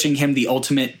me pitching him the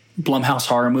ultimate Blumhouse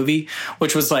horror movie,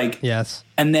 which was like, yes.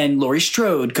 And then Laurie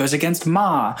Strode goes against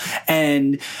Ma,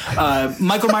 and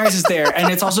Michael Myers is there,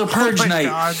 and it's also Purge night.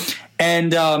 God.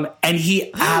 And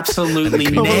he absolutely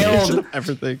nailed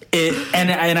everything. It,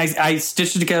 and I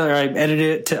stitched it together. I edited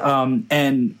it to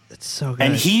and it's so good.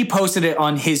 And he posted it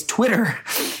on his Twitter,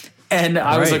 and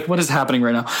I was like, "What is happening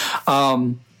right now?"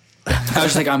 I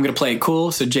was like, "I'm gonna play it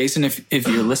cool." So Jason, if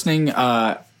you're listening,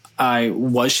 I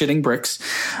was shitting bricks,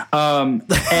 and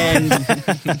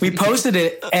we posted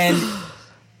it, and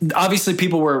obviously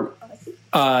people were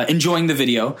enjoying the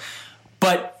video,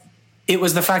 but it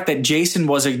was the fact that Jason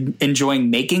was enjoying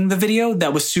making the video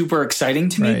that was super exciting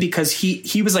to me, because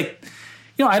he was like,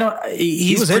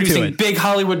 he's producing big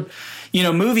Hollywood,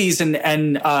 movies,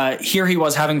 and here he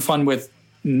was having fun with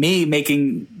me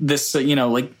making this,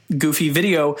 like goofy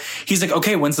video. He's like,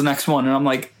 okay, when's the next one? And I'm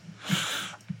like,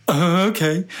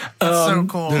 okay. That's so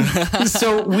cool.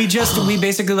 So we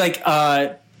basically like,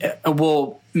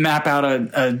 we'll map out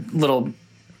a little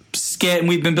skit, and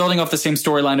we've been building off the same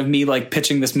storyline of me like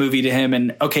pitching this movie to him,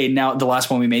 and okay, now the last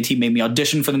one we made, he made me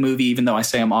audition for the movie even though I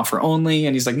say I'm offer only,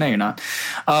 and he's like, no, you're not.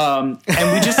 And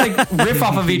we just like riff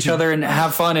off of each other and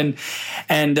have fun, and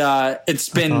it's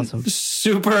been awesome.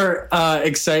 Super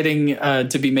exciting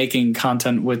to be making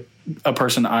content with a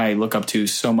person I look up to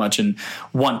so much and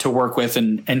want to work with,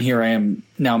 and here I am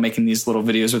now making these little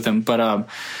videos with him. But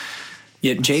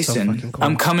yeah, Jason, so cool.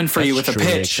 I'm coming for you with a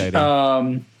pitch.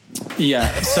 Yeah,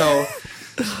 so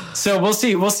we'll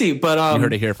see. But you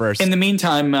heard it here first. In the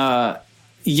meantime,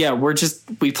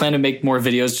 we plan to make more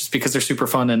videos just because they're super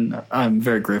fun, and I'm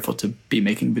very grateful to be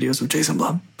making videos with Jason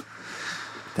Blum.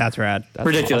 That's rad. That's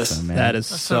ridiculous. Awesome, man. That is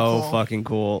so cool. Fucking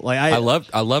cool. Like I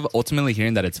love ultimately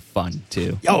hearing that it's fun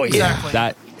too. Oh yeah,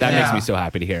 exactly. That makes me so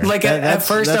happy to hear. Like at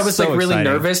first, I was like really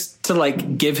nervous to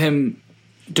like give him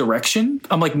direction.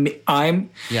 I'm like,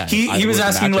 he was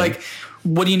asking like,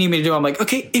 what do you need me to do? I'm like,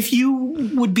 okay, if you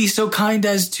would be so kind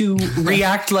as to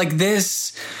react like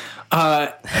this.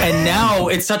 And now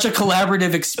it's such a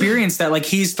collaborative experience that like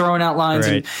he's throwing out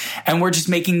lines and we're just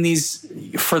making these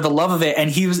for the love of it.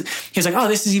 And he's like, oh,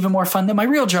 this is even more fun than my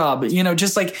real job.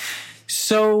 Just like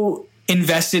so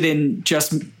invested in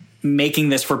just making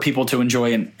this for people to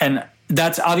enjoy. And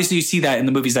that's obviously, you see that in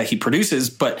the movies that he produces,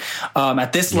 but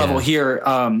at this level here,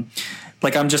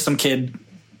 like I'm just some kid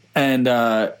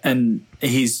and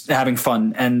he's having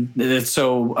fun, and it's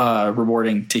so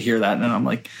rewarding to hear that. And I'm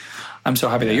like, I'm so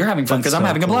happy that you're having fun because I'm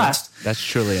having a blast. That's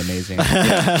truly amazing.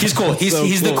 Yeah, he's cool.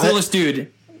 He's the coolest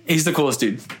dude. He's the coolest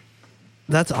dude.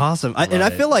 That's awesome. And I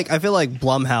feel like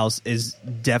Blumhouse is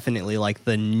definitely like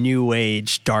the new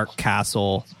age Dark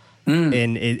Castle,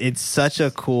 and it's such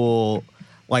a cool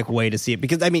like way to see it,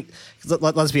 because I mean,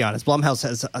 let's be honest,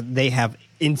 Blumhouse they have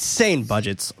insane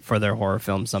budgets for their horror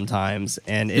films sometimes,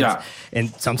 and and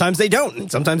sometimes they don't,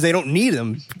 and sometimes they don't need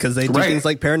them because they do things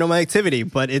like Paranormal Activity.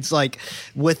 But it's like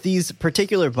with these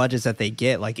particular budgets that they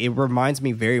get, like it reminds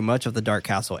me very much of the Dark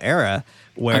Castle era,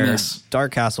 where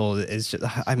Dark Castle is just,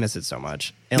 I miss it so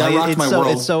much. And that like, rocked my world.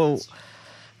 It's so.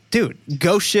 Dude,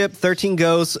 Ghost Ship, 13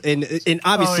 Ghosts, and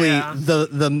obviously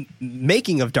the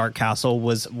making of Dark Castle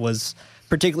was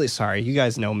particularly, sorry, you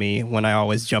guys know me when I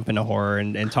always jump into horror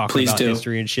and talk about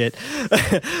history and shit.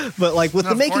 But like with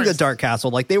the making of Dark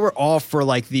Castle, like they were all for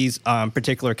like these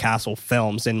particular castle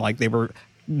films, and like they were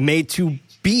made to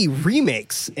be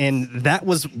remakes, and that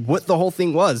was what the whole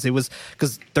thing was. It was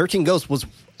because 13 Ghosts was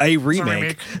a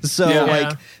remake. So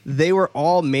like they were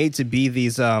all made to be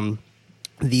these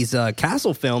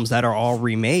castle films that are all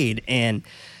remade, and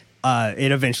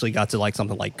it eventually got to like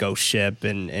something like Ghost Ship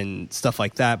and stuff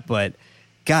like that. But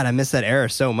God, I miss that era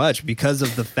so much because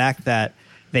of the fact that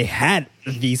they had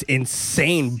these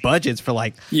insane budgets for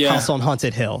like House on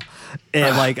Haunted Hill,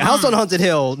 and like House on Haunted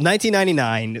Hill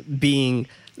 1999 being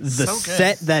the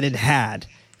set that it had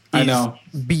is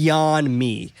beyond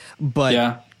me.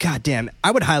 But God damn, I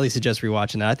would highly suggest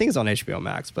rewatching that. I think it's on HBO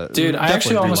Max. But dude, I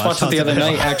actually almost watched it the other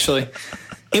night actually.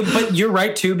 But you're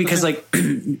right too, because like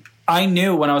I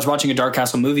knew when I was watching a Dark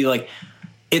Castle movie, like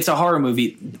it's a horror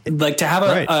movie. Like to have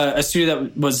a studio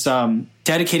that was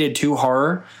dedicated to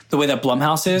horror the way that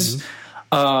Blumhouse is,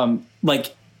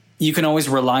 like you can always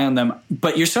rely on them.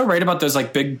 But you're so right about those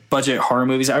like big budget horror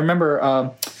movies. I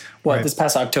remember this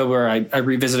past October I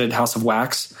revisited House of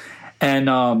Wax, and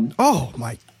oh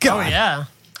my God,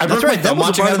 I broke my thumb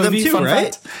watching that movie. Fun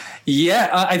fact. Yeah,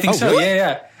 I think so. Really?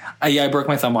 Yeah. I broke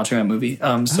my thumb watching that movie,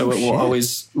 so it will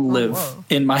always live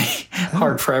in my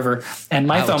heart forever. And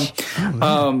my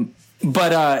thumb.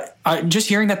 But just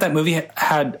hearing that movie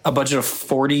had a budget of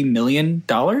 $40 million.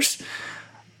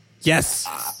 Yes.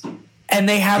 And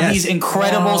they have these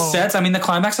incredible sets. I mean, the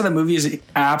climax of the movie is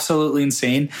absolutely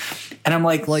insane. And I'm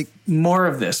like more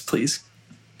of this, please.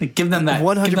 Like, give them that.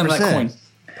 100%. Give them that coin.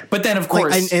 But then, of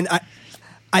course,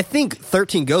 I think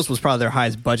 13 Ghosts was probably their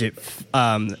highest budget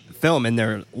film in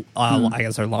their, I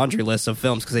guess, their laundry list of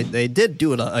films, because they did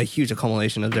do a huge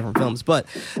accumulation of different films. But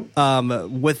with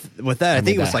that, I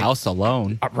think it was like House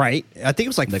alone, right? I think it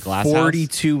was like the Glass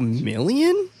 42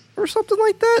 million or something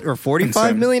like that, or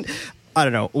 45 million. I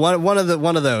don't know, one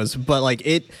of those. But like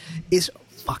it is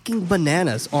fucking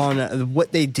bananas on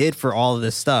what they did for all of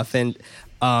this stuff, and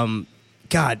but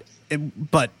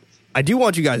I do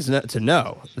want you guys to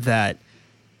know that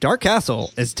Dark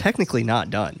Castle is technically not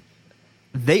done.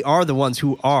 They are the ones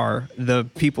who are the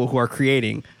people who are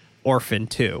creating Orphan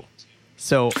 2.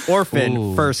 So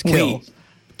Orphan, First Kill.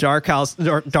 Dark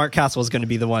Castle is going to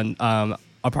be the one a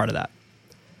part of that.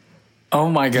 Oh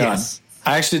my God. Yes.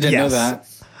 I actually didn't know that.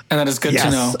 And that is good to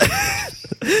know.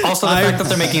 Also, the fact that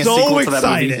they're making a sequel to that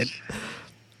movie.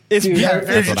 It's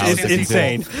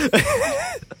insane.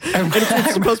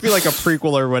 It's supposed to be like a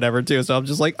prequel or whatever too, so I'm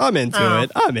just like, I'm into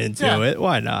it.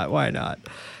 Why not?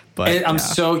 But I'm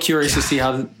so curious to see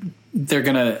how they're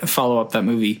gonna follow up that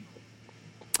movie.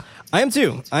 I am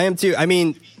too. I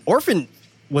mean, Orphan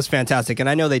was fantastic, and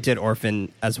I know they did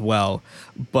Orphan as well,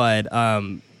 but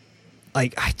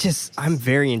like I'm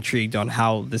very intrigued on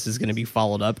how this is going to be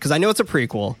followed up, because I know it's a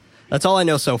prequel. That's all I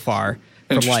know so far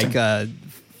from like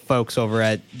folks over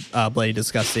at Bloody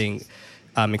Disgusting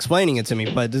explaining it to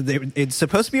me. But it's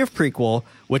supposed to be a prequel,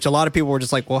 which a lot of people were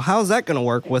just like, well, how's that going to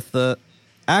work with the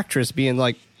actress being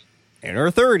like in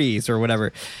her 30s or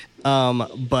whatever?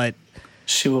 But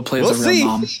she will play the real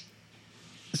mom.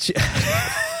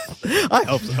 I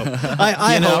hope so.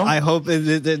 I hope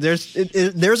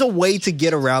there's a way to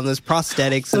get around this,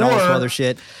 prosthetics and all this other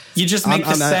shit. You just make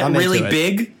the set really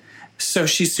big, so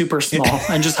she's super small,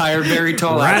 and just hire very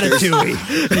tall actors.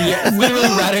 Ratatouille. Yeah, literally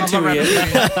Ratatouille.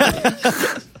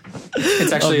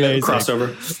 It's actually a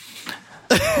crossover.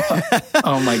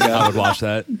 Oh my God, I would watch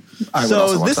that.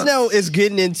 So this now is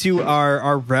getting into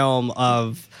our realm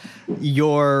of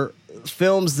your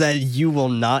films that you will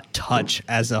not touch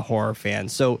as a horror fan.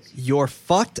 So you're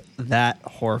fucked that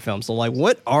horror film. So like,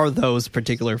 what are those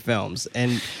particular films?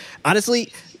 And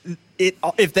honestly,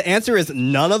 if the answer is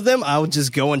none of them, I would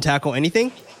just go and tackle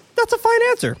anything. That's a fine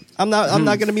answer. I'm not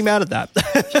going to be mad at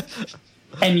that.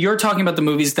 And you're talking about the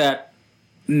movies that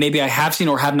maybe I have seen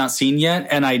or have not seen yet,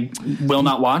 and I will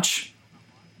not watch.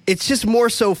 It's just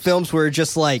more so films where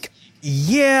just like,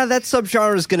 Yeah, that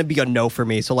subgenre is going to be a no for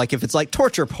me. So, like, if it's like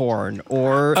torture porn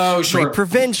or rape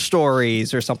revenge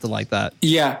stories or something like that.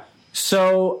 Yeah.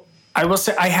 So I will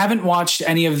say I haven't watched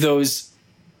any of those.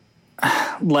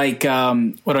 Like,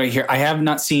 what do I hear? I have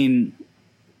not seen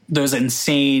those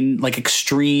insane, like,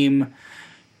 extreme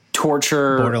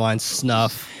torture, borderline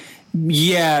snuff.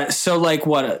 Yeah. So, like,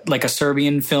 what? Like a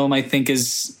Serbian film, I think,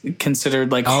 is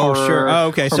considered like horror. Sure. Oh,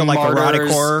 okay. So, like erotic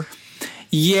horror.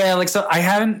 Yeah. Like, so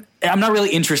I'm not really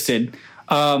interested.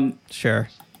 Sure.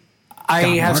 I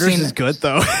have Martyrs seen is good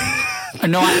though.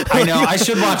 No, I know. I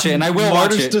should watch it, and I will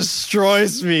watch it. Martyrs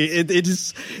destroys me. It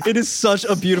is such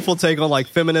a beautiful take on like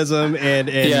feminism and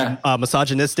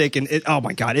misogynistic, and oh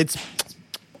my god, it's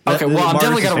okay. Well, I'm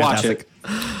definitely gonna watch it.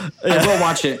 I will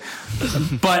watch it,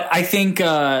 but I think.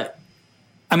 I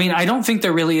don't think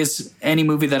there really is any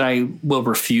movie that I will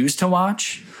refuse to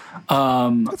watch.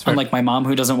 Unlike my mom,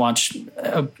 who doesn't watch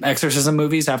exorcism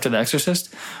movies after The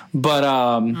Exorcist, but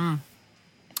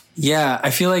yeah, I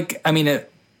feel like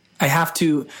I have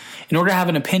to, in order to have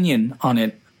an opinion on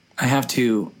it, I have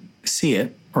to see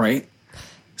it, right?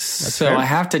 That's fair. I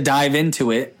have to dive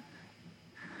into it.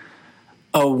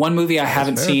 Oh, one movie I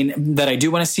haven't seen that I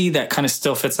do want to see that kind of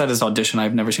still fits that is Audition.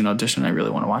 I've never seen Audition. I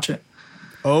really want to watch it.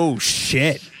 Oh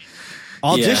shit!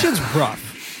 Audition's rough.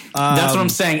 That's what I'm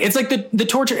saying. It's like the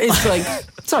torture. It's like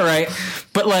it's all right,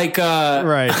 but like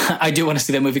right. I do want to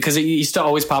see that movie because it used to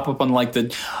always pop up on like the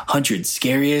 100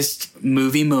 scariest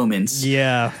movie moments.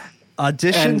 Yeah.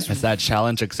 Auditions. It's that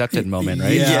challenge accepted moment,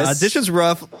 right? Yeah, yes. Audition's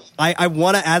rough. I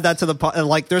want to add that to the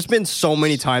like. There's been so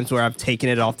many times where I've taken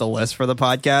it off the list for the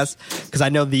podcast because I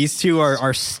know these two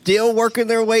are still working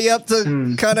their way up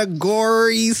to kind of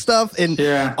gory stuff, and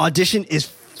Audition is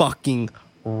fucking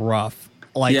rough.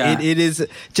 Like it is.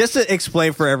 Just to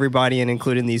explain for everybody and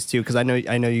including these two, because I know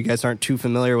you guys aren't too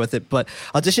familiar with it, but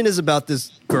Audition is about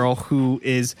this girl who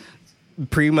is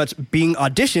pretty much being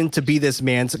auditioned to be this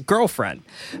man's girlfriend.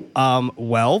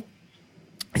 Well,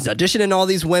 he's auditioning all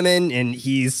these women, and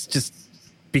he's just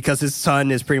because his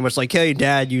son is pretty much like, hey,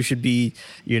 dad, you should be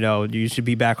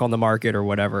back on the market or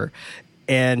whatever.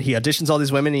 And he auditions all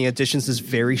these women, and he auditions this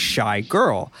very shy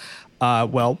girl.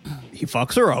 Well, he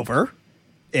fucks her over,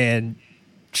 and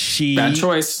she bad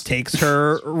choice. Takes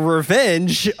her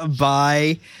revenge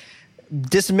by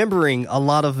dismembering a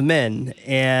lot of men,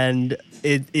 and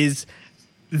it is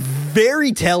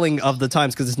very telling of the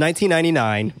times because it's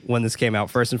 1999 when this came out,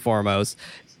 first and foremost,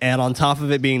 and on top of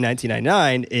it being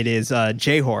 1999, it is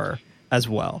J-horror as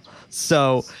well.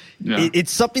 So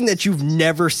it's something that you've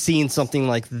never seen something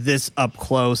like this up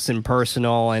close and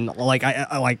personal, and like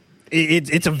I like.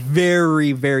 It's a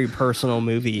very, very personal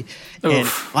movie. And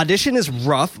Audition is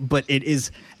rough, but it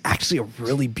is actually a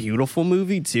really beautiful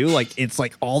movie too. Like it's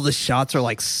like all the shots are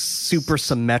like super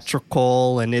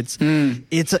symmetrical, and it's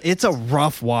a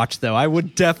rough watch though. I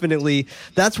would definitely.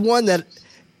 That's one that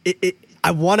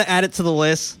I want to add it to the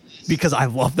list because I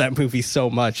love that movie so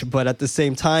much. But at the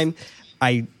same time,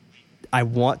 I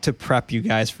want to prep you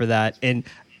guys for that. And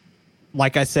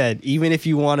like I said, even if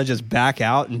you want to just back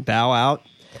out and bow out,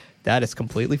 that is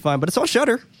completely fine, but it's on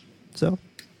Shudder. So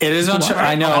it is on Shudder.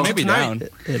 I know. I'll be down.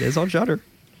 It is on Shudder.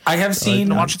 I have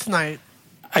seen. Watch it tonight.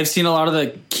 I've seen a lot of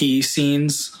the key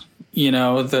scenes. You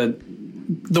know the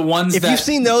ones. If you've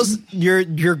seen those, you're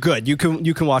good. You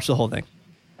can watch the whole thing.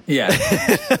 Yeah.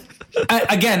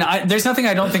 There's nothing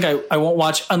I don't think I won't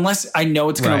watch unless I know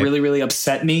it's going to really, really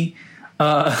upset me.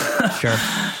 Sure.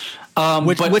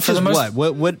 Which is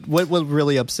what will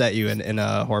really upset you in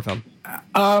a horror film?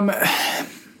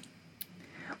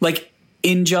 Like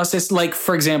Injustice. Like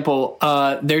for example,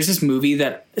 there's this movie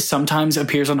that sometimes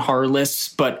appears on horror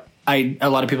lists, but a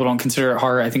lot of people don't consider it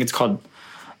horror. I think it's called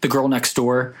The Girl Next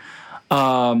Door.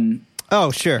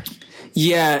 Oh, sure.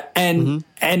 Yeah, and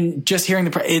just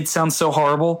hearing it sounds so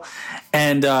horrible,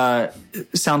 and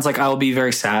it sounds like I'll be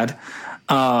very sad.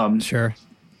 Sure.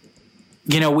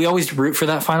 You know, we always root for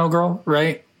that final girl,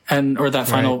 right? Or that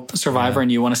final survivor,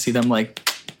 and you want to see them like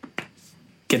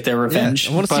get their revenge.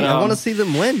 I want to see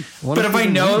them win. But if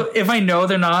I know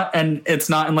they're not, and it's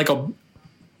not in like a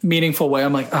meaningful way,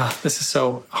 I'm like, this is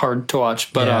so hard to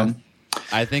watch. But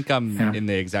I think I'm in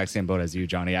the exact same boat as you,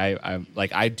 Johnny.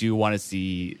 I do want to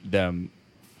see them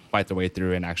fight their way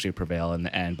through and actually prevail in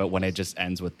the end. But when it just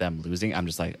ends with them losing, I'm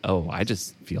just like, I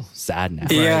just feel sad now.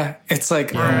 Yeah, right? it's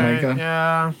like, oh my god.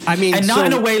 Yeah, I mean, and not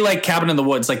in a way like Cabin in the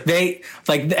Woods. Like they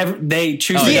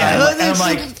choose the guy, and I'm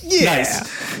like,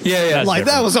 nice. Yeah. Like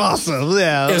that was awesome.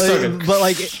 Yeah, it was so good. But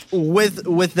like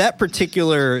with that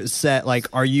particular set, like,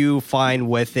 are you fine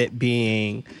with it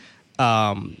being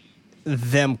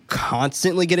them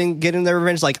constantly getting their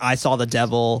revenge? Like I Saw the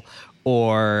Devil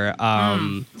or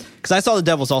because I Saw the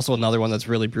Devil is also another one that's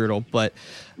really brutal, but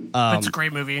it's a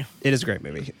great movie. It is a great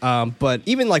movie. But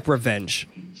even like Revenge,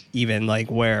 even like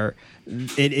where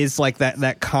it is like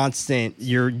that constant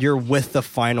you're with the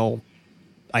final,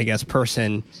 I guess,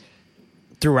 person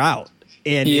throughout.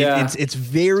 And it's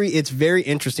very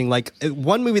interesting. Like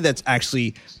one movie that's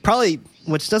actually probably,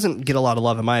 which doesn't get a lot of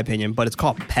love in my opinion, but it's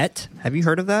called Pet. Have you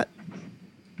heard of that?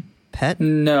 Pet?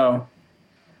 No.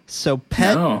 So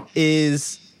Pet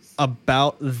is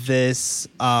about this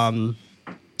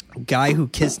guy who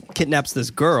kidnaps this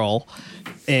girl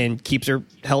and keeps her,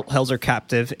 held her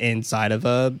captive inside of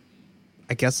a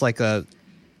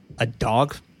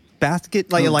dog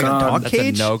basket, like a dog That's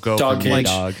cage. A no-go Dog for me, cage.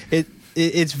 dog.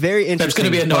 It's very interesting.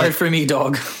 That's going to be a no for me,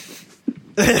 dog.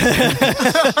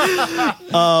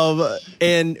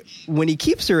 And when he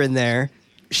keeps her in there,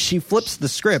 she flips the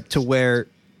script to where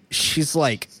she's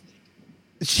like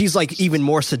even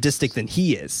more sadistic than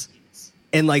he is.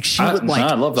 And like she would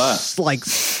I love that. like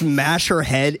smash her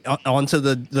head onto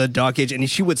the dog cage, and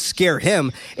she would scare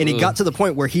him. And it got to the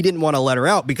point where he didn't want to let her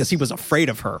out because he was afraid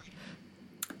of her.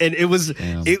 And it was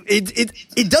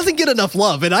it doesn't get enough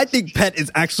love, and I think Pet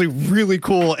is actually really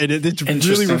cool, and it's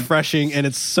really refreshing, and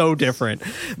it's so different.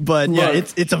 But yeah,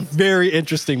 it's a very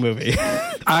interesting movie.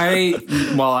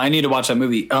 I need to watch that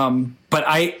movie. But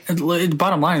the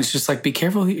bottom line is just like, be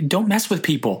careful. Don't mess with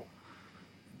people.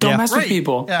 Don't mess with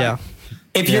people. Yeah.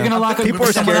 If you're gonna lock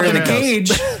someone up in a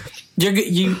cage,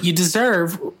 you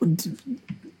deserve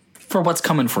for what's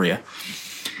coming for you.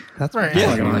 That's right.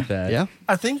 Yeah, like that. Yeah.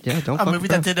 I think a movie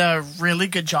that did a really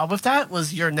good job with that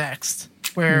was You're Next,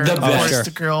 where of course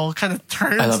the girl kind of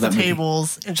turns the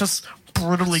tables and just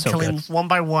brutally killing one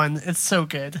by one. It's so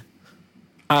good.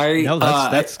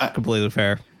 That's completely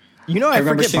fair. You know, I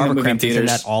forget Barbara Crampton's in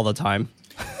that all the time.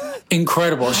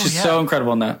 Incredible. She's so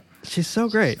incredible in that. She's so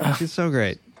great. She's so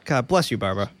great. God bless you,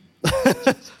 Barbara.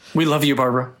 We love you,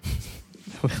 Barbara.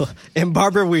 In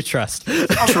Barbara, we trust.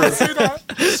 True.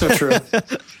 So true.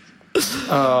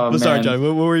 Sorry, John.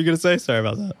 What were you going to say? Sorry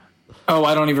about that. Oh,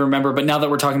 I don't even remember. But now that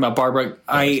we're talking about Barbara,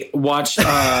 I watched.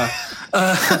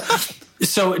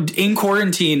 So in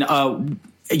quarantine,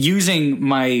 abusing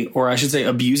my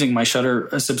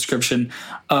Shudder subscription,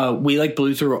 we like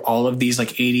blew through all of these like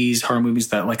 80s horror movies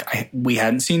that we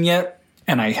hadn't seen yet.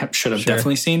 And I should have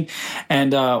definitely seen.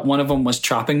 And one of them was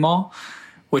Chopping Mall,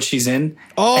 which she's in.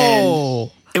 Oh,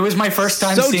 and it was my first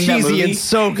time seeing that movie. So cheesy and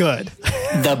so good.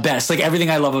 The best. Like everything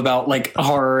I love about like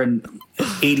horror and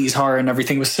 80s horror and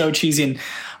everything was so cheesy. And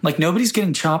like nobody's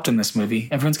getting chopped in this movie.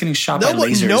 Everyone's getting shot by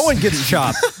lasers. No one gets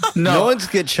chopped. No one's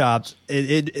get chopped.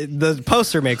 The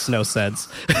poster makes no sense.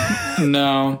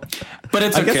 No. But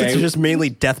it's okay. I guess it's just mainly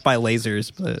death by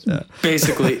lasers. But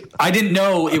basically, I didn't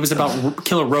know it was about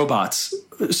killer robots.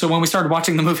 So when we started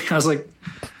watching the movie, I was like,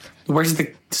 "Where's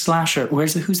the slasher?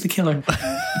 Who's the killer?"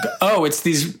 Oh, it's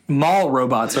these mall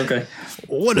robots. Okay,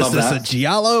 what is this? A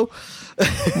giallo?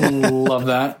 Love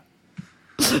that.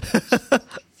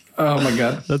 Oh my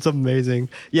god, that's amazing.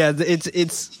 Yeah,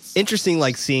 it's interesting,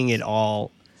 like seeing it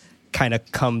all kind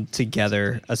of come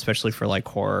together, especially for like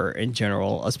horror in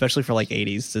general, especially for like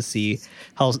 80s, to see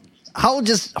how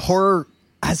just horror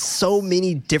has so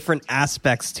many different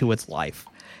aspects to its life.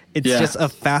 It's just a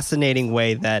fascinating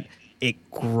way that it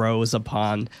grows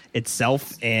upon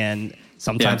itself, and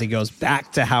sometimes it goes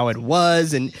back to how it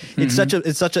was, and it's such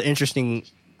an interesting,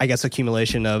 I guess,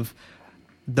 accumulation of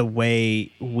the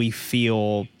way we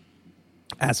feel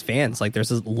as fans. Like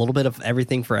there's a little bit of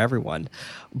everything for everyone.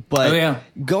 But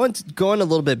going a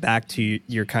little bit back to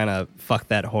your kind of fuck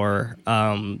that horror.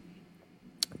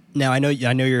 Now I know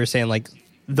you were saying like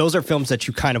those are films that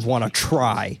you kind of want to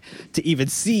try to even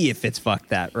see if it's fuck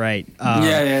that, right?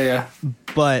 Yeah.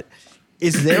 But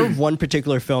is there one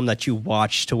particular film that you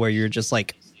watch to where you're just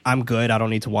like, I'm good, I don't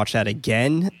need to watch that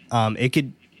again? It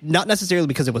could not necessarily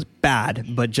because it was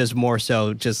bad, but just more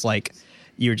so just like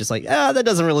you're just like, that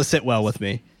doesn't really sit well with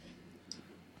me.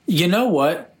 You know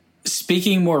what?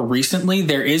 Speaking more recently,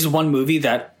 there is one movie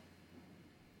that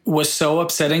was so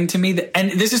upsetting to me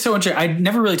and this is so interesting. I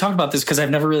never really talked about this because I've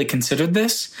never really considered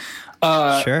this.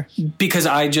 Sure. Because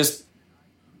I just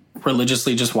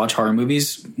religiously just watch horror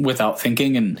movies without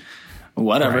thinking and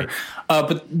whatever. Right.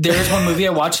 But there is one movie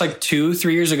I watched like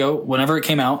 2-3 years ago, whenever it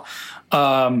came out,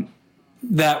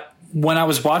 that when I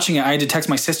was watching it, I had to text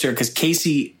my sister because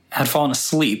Casey had fallen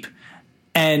asleep.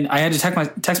 And I had to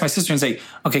text my sister and say,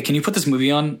 okay, can you put this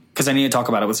movie on? Because I need to talk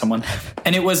about it with someone.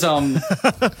 And it was Darren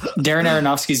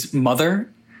Aronofsky's Mother.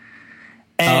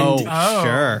 And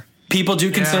sure. People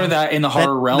do consider that in the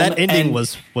horror realm. That ending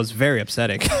was very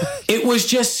upsetting. It was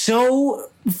just so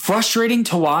frustrating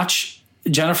to watch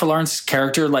Jennifer Lawrence's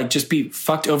character like just be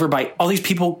fucked over by all these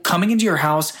people coming into your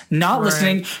house, not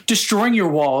listening, destroying your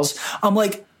walls. I'm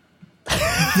like,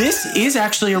 this is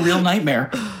actually a real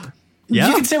nightmare. Yeah.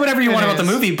 You can say whatever you want about the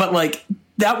movie, but like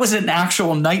that was an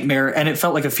actual nightmare and it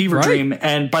felt like a fever dream.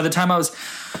 And by the time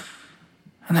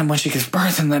and then when she gives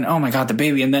birth and then, oh my God, the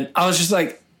baby. And then I was just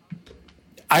like,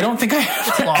 I don't think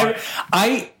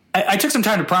I took some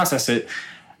time to process it.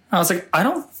 I was like, I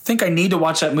don't think I need to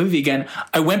watch that movie again.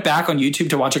 I went back on YouTube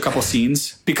to watch a couple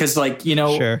scenes because like,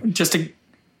 just to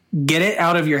get it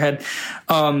out of your head.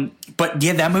 But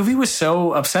yeah, that movie was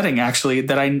so upsetting actually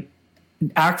that I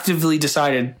actively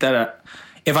decided that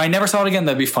if I never saw it again,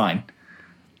 that'd be fine.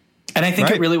 And I think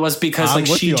it really was because like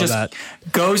she just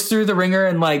goes through the ringer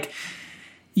and like,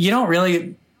 you don't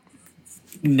really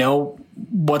know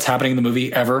what's happening in the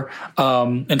movie ever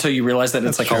until you realize that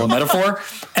it's like all a metaphor.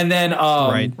 And then,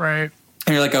 right. And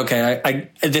you're like, okay,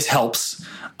 I this helps.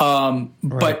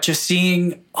 But just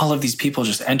seeing all of these people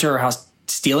just enter her house,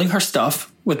 stealing her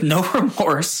stuff with no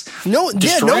remorse. No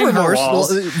remorse.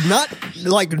 Well, not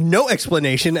like no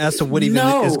explanation as to what even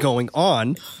is going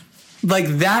on. Like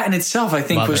that in itself, I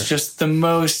think was just the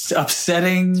most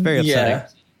upsetting. It's very upsetting. Yeah.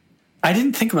 I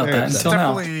didn't think about that until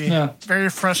now. Yeah. Very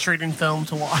frustrating film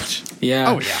to watch.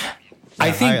 Yeah. Oh yeah.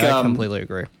 I think I completely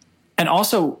agree. And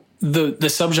also the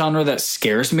subgenre that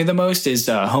scares me the most is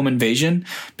home invasion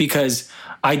because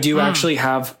I do actually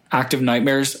have active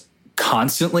nightmares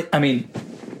constantly. I mean,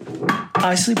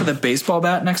 I sleep with a baseball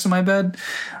bat next to my bed.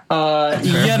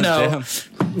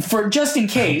 For just in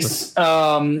case,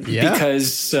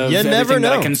 because of everything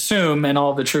that I consume and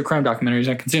all the true crime documentaries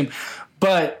I consume.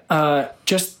 But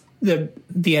just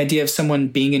the idea of someone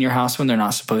being in your house when they're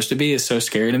not supposed to be is so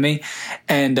scary to me.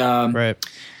 And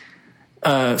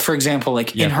for example,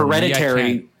 like in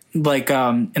Hereditary, like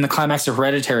in the climax of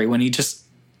Hereditary, when he just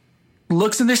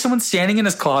looks and there's someone standing in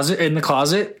the closet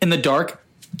in the dark,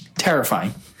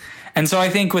 terrifying. And so I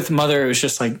think with Mother, it was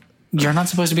just like, you're not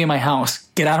supposed to be in my house.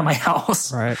 Get out of my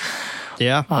house. Right.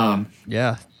 Yeah.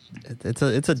 Yeah. It's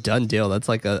a done deal. That's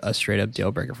like a straight up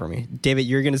deal breaker for me. David,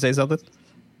 you're going to say something?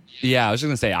 Yeah, I was just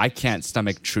going to say, I can't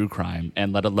stomach true crime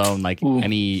and let alone like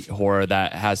any horror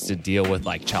that has to deal with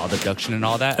like child abduction and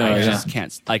all that. I just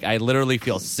can't. Like, I literally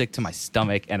feel sick to my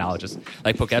stomach and I'll just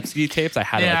like Poughkeepsie tapes. I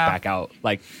had to like back out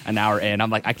like an hour in.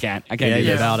 I'm like, I can't do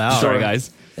this. Out. Sorry,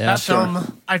 guys. Yeah, that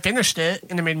film, I finished it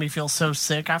and it made me feel so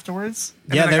sick afterwards.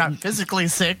 And then I got physically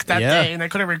sick that day and I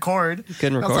couldn't record. I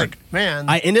was like, man.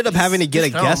 I ended up having to get a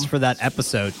guest for that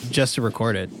episode just to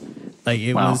record it. Like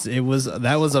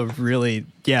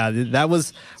that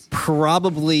was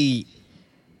probably,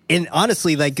 and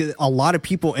honestly, like a lot of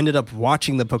people ended up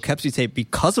watching the Poughkeepsie tape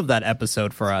because of that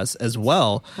episode for us as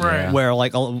well. Right. Where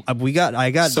like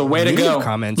I got so way to go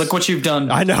comments. Look what you've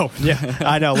done. I know. Yeah,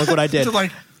 I know. Look what I did. So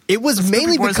like, it was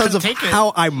mainly because of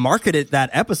how I marketed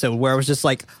that episode, where I was just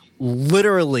like,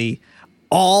 literally,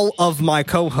 all of my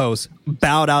co-hosts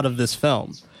bowed out of this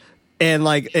film, and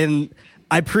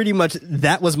I pretty much,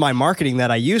 that was my marketing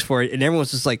that I used for it, and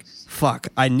everyone's just like, fuck,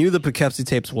 I knew the Poughkeepsie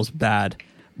tapes was bad,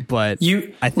 but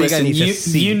I think I need to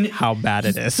see how bad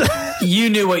it is. You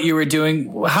knew what you were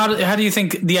doing. How do you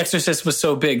think The Exorcist was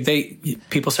so big?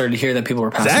 People started to hear that people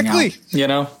were passing out. You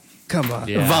know? Come on.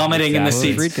 Yeah, vomiting in the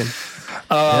seats.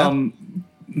 But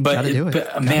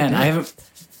man,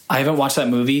 I haven't watched that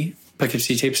movie,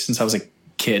 Poughkeepsie tapes, since I was a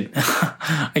kid.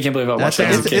 I can't believe I watched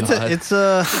that as a kid. That's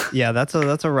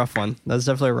a rough one. That's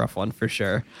definitely a rough one for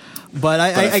sure. But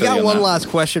I got one last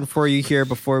question for you here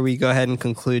before we go ahead and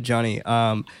conclude, Johnny.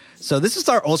 So this is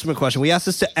our ultimate question. We ask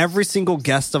this to every single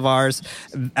guest of ours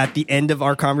at the end of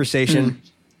our conversation.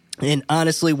 And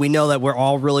honestly, we know that we're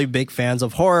all really big fans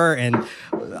of horror, and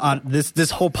this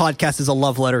whole podcast is a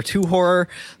love letter to horror.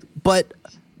 But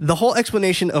the whole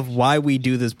explanation of why we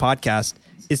do this podcast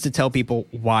is to tell people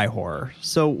why horror.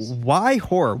 So why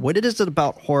horror? What is it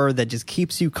about horror that just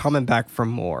keeps you coming back for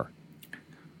more?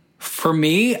 For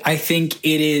me, I think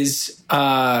it is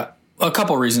a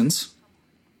couple reasons.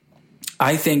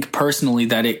 I think personally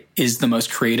that it is the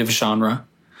most creative genre,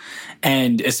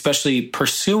 and especially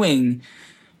pursuing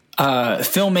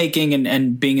filmmaking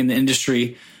and being in the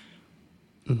industry,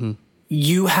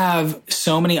 you have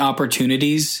so many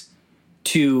opportunities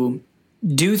to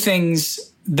do things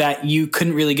that you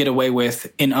couldn't really get away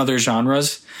with in other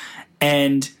genres.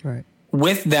 And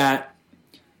with that,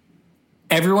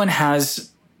 everyone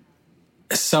has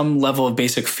some level of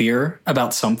basic fear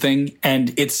about something.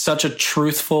 And it's such a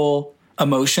truthful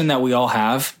emotion that we all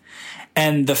have.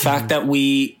 And the fact that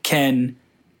we can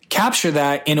capture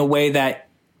that in a way that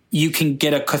you can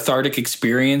get a cathartic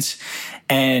experience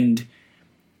and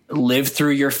live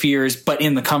through your fears, but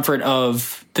in the comfort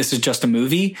of this is just a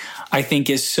movie, I think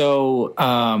is so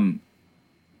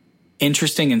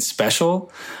interesting and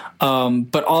special.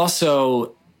 But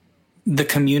also the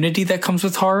community that comes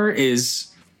with horror is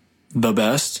the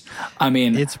best. I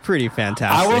mean, it's pretty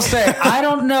fantastic. I will say, I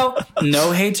don't know.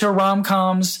 No hate to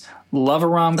rom-coms. Love a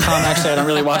rom-com. Actually, I don't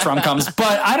really watch rom-coms,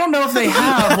 but I don't know if they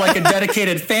have like a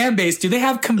dedicated fan base. Do they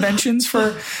have conventions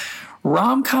for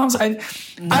rom-coms? I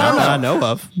don't know. I know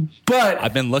of. But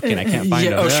I've been looking. I can't find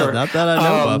them. Oh, sure. Not that I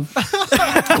know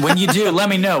of. When you do, let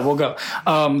me know. We'll go.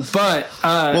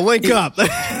 We'll link up.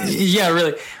 Yeah,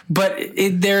 really. But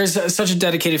there's such a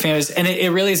dedicated fan base, and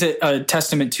it really is a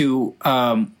testament to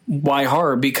why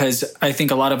horror, because I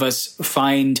think a lot of us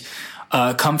find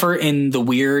comfort in the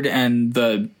weird and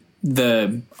the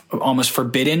almost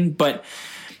forbidden. But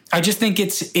I just think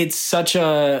it's such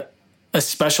a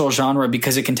special genre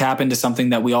because it can tap into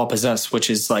something that we all possess, which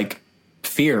is like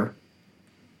fear,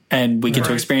 and we get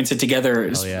to experience it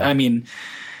together. Oh, yeah. I mean,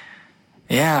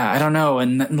 yeah, I don't know.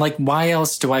 And like, why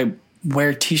else do I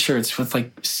wear t-shirts with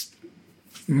like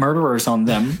murderers on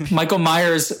them? Michael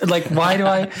Myers, like, why do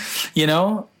I,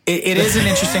 it is an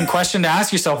interesting question to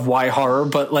ask yourself, why horror?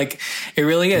 But like, it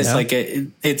really is like,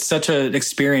 it's such an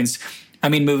experience. I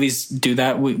mean, movies do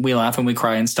that. We laugh and we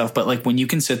cry and stuff, but like when you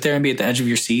can sit there and be at the edge of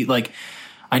your seat, like,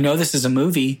 I know this is a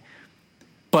movie,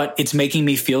 but it's making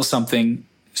me feel something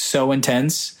so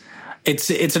intense.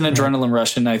 It's an adrenaline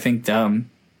rush. And I think,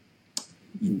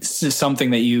 it's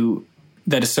something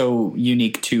that is so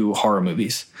unique to horror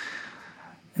movies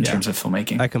in terms of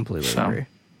filmmaking. I completely agree.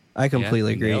 I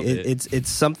completely agree. It's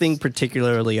something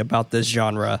particularly about this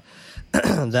genre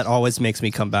that always makes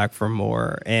me come back for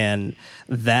more. And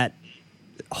that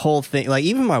whole thing, like,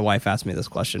 even my wife asked me this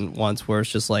question once, where it's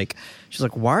just like, she's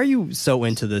like, "Why are you so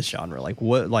into this genre? Like,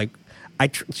 what? Like,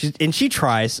 and she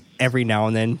tries every now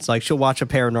and then. It's like she'll watch a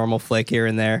paranormal flick here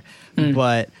and there,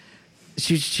 but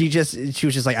she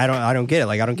was just like, I don't get it.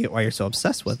 Like, I don't get why you're so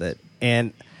obsessed with it.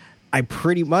 And I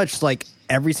pretty much, like,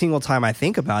 every single time I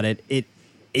think about it, it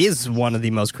is one of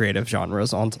the most creative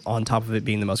genres. On top of it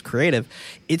being the most creative,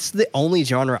 it's the only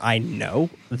genre I know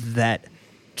that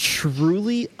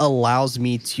truly allows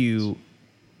me to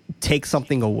take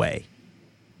something away,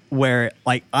 where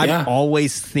like I'm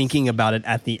always thinking about it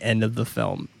at the end of the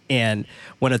film. And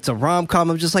when it's a rom-com,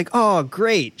 I'm just like, oh,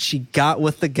 great, she got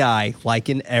with the guy, like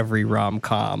in every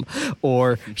rom-com,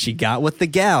 or she got with the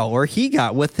gal, or he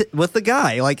got with the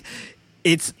guy. Like,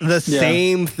 it's the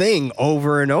same thing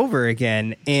over and over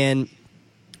again. And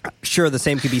sure, the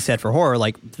same could be said for horror,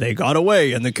 like they got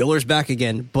away and the killer's back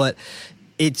again. But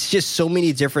it's just so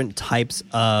many different types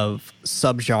of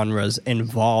subgenres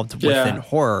involved within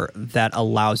horror that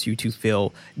allows you to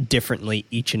feel differently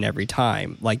each and every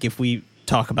time. Like, if we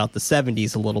talk about the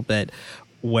 70s a little bit,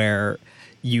 where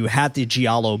you had the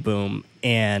giallo boom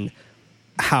and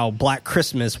how Black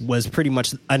Christmas was pretty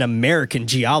much an American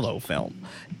giallo film.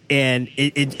 And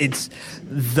it's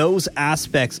those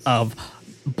aspects of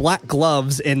black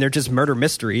gloves and they're just murder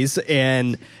mysteries.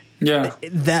 And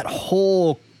that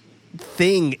whole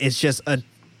thing is just a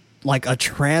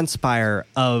transpire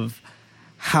of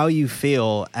how you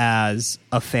feel as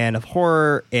a fan of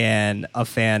horror and a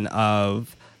fan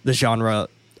of the genre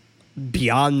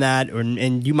beyond that,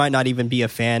 and you might not even be a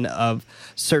fan of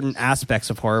certain aspects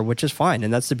of horror, which is fine,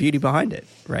 and that's the beauty behind it,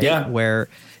 right? Yeah. Where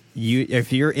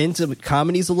if you're into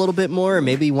comedies a little bit more, and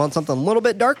maybe you want something a little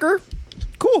bit darker,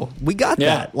 cool, we got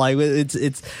that. Like,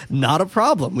 it's not a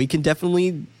problem. We can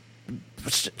definitely.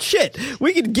 Shit,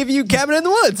 we could give you Cabin in the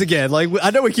Woods again. Like,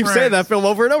 I know we keep saying that film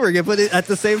over and over again, but at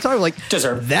the same time, like,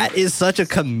 that is such a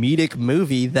comedic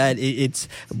movie that it's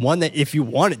one that if you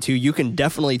want it to, you can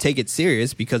definitely take it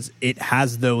serious because it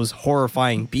has those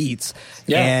horrifying beats.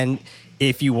 Yeah. And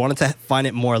if you wanted to find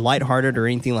it more lighthearted or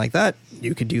anything like that,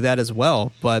 you could do that as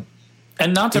well. But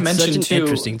and not to mention such an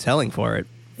interesting telling for it.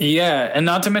 Yeah, and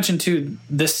not to mention too,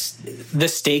 the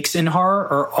stakes in horror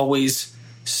are always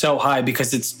so high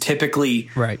because it's typically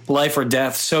life or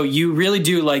death. So you really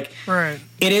do like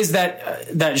it is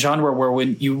that genre where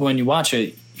when you watch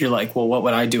it, you're like, well, what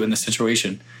would I do in this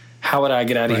situation? How would I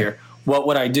get out of here? What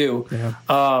would I do? Yeah.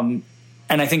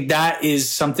 And I think that is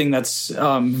something that's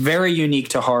very unique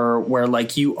to horror, where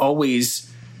like you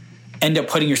always end up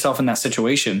putting yourself in that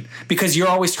situation because you're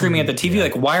always screaming at the TV,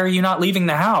 like, why are you not leaving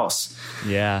the house?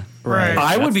 Yeah. Right.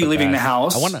 I would be leaving the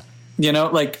house. I want to,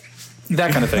 like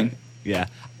that kind of thing. Yeah.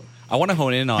 I want to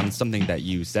hone in on something that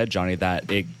you said, Johnny,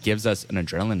 that it gives us an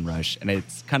adrenaline rush. And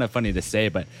it's kind of funny to say,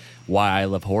 but why I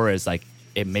love horror is like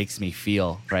it makes me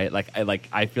feel, right?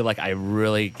 I feel like I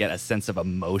really get a sense of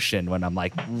emotion when I'm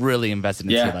like really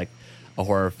invested into like a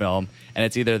horror film, and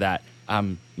it's either that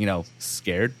I'm,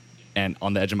 scared and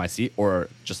on the edge of my seat, or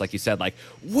just like you said, like,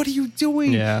 what are you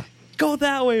doing? Yeah. Go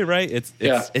that way, right? It's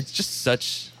just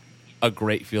such a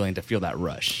great feeling to feel that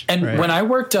rush. And when I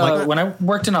worked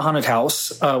in a haunted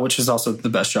house, which is also the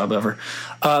best job ever,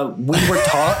 we were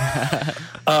taught.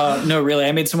 No, really,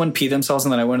 I made someone pee themselves,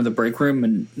 and then I went to the break room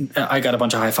and I got a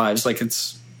bunch of high fives. Like,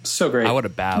 it's so great. I would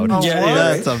have bowed.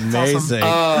 That's amazing.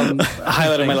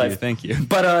 Highlight of my life. Thank you.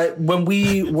 But when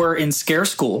we were in scare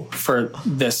school for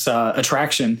this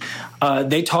attraction,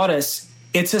 they taught us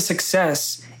it's a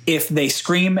success if they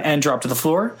scream and drop to the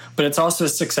floor, but it's also a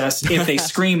success if they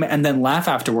scream and then laugh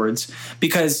afterwards,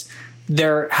 because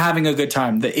they're having a good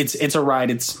time. It's a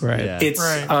ride. It's they're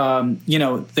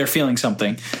feeling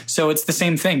something. So it's the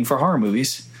same thing for horror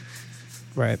movies.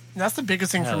 Right. That's the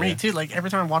biggest thing for me too. Like,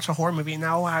 every time I watch a horror movie,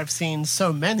 now I've seen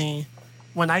so many,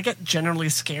 when I get generally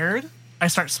scared, I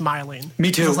start smiling.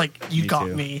 Me too. It's like, you got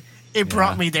me. It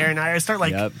brought me there, and I start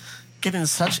getting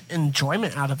such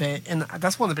enjoyment out of it. And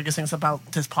that's one of the biggest things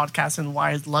about this podcast and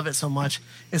why I love it so much,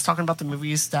 is talking about the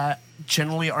movies that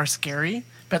generally are scary,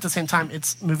 but at the same time,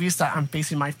 it's movies that I'm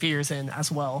basing my fears in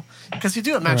as well. Because you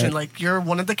do imagine, like, you're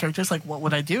one of the characters, like, what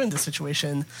would I do in this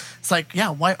situation? It's like,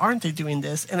 yeah, why aren't they doing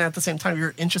this? And at the same time,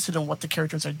 you're interested in what the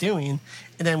characters are doing.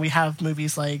 And then we have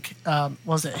movies like,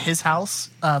 was it His House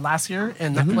last year?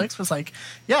 And Netflix was like,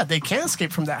 yeah, they can't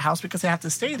escape from that house because they have to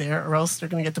stay there or else they're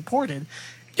going to get deported.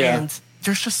 Yeah. And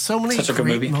there's just so many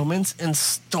great moments in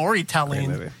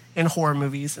storytelling in horror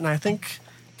movies. And I think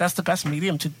that's the best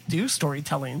medium to do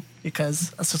storytelling,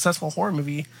 because a successful horror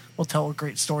movie will tell a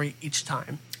great story each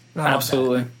time.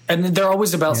 Absolutely. And they're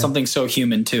always about something so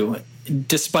human too,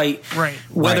 despite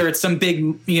whether it's some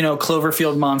big,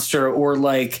 Cloverfield monster or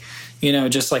like,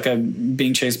 just like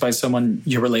being chased by someone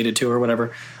you're related to or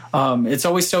whatever. It's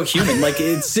always so human. Like,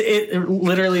 it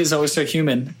literally is always so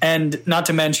human. And not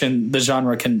to mention the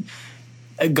genre can,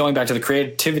 going back to the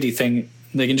creativity thing,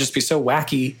 they can just be so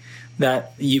wacky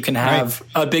that you can have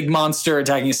a big monster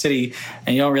attacking a city,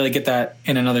 and you don't really get that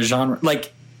in another genre.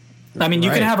 Like, I mean,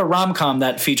 you can have a rom-com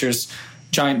that features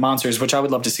giant monsters, which I would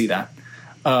love to see that.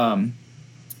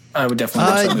 I would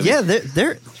definitely yeah,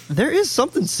 there is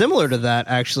something similar to that,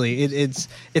 actually. It's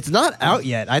not out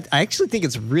yet. I actually think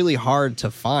it's really hard to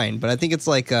find, but I think it's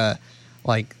like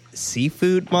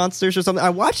seafood monsters or something. I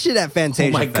watched it at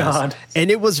Fantasia Fest, God.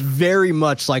 and it was very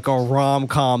much like a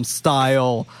rom-com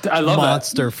style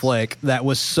monster flick that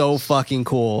was so fucking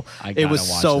cool. It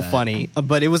was so funny,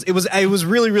 but it was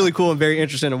really, really cool and very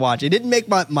interesting to watch. It didn't make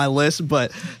my list,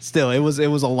 but still, it was a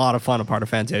lot of fun, a part of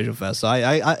Fantasia Fest. So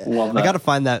I gotta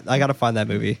find that. I gotta find that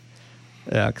movie.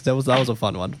 Yeah, because that was a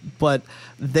fun one. But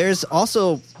there's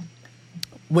also,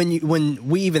 when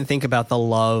we even think about the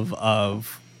love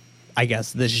of, I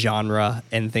guess, this genre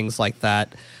and things like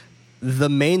that, the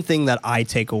main thing that I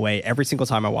take away every single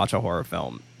time I watch a horror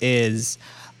film is,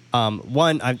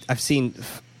 one, I've seen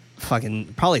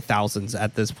fucking probably thousands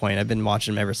at this point. I've been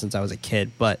watching them ever since I was a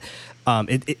kid. But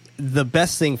the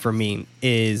best thing for me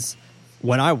is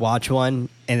when I watch one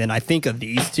and then I think of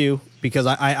these two, because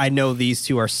I know these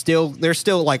two are still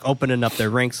like opening up their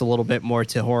ranks a little bit more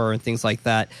to horror and things like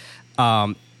that.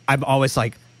 I'm always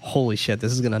like, holy shit,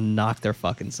 this is gonna knock their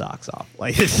fucking socks off.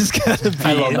 Like, this is gonna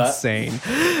be insane.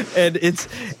 And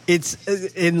it's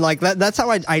in like that. That's how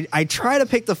I try to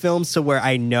pick the films to where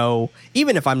I know,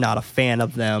 even if I'm not a fan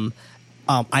of them,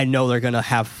 I know they're gonna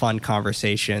have fun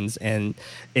conversations. And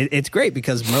it's great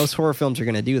because most horror films are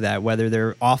gonna do that, whether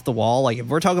they're off the wall. Like, if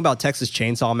we're talking about Texas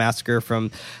Chainsaw Massacre from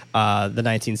the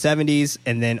 1970s,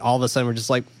 and then all of a sudden we're just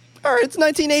like, all right, it's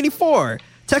 1984.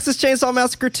 Texas Chainsaw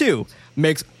Massacre 2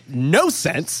 makes no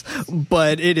sense,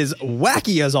 but it is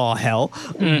wacky as all hell.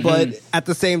 Mm-hmm. But at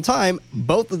the same time,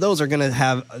 both of those are going to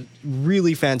have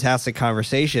really fantastic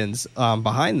conversations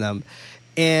behind them.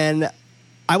 And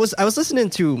I was listening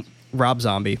to Rob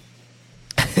Zombie,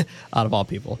 out of all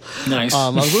people. Nice. I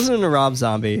was listening to Rob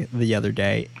Zombie the other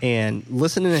day, and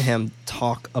listening to him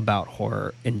talk about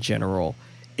horror in general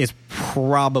is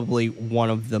probably one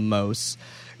of the most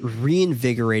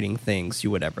reinvigorating things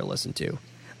you would ever listen to.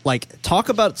 Like, talk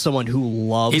about someone who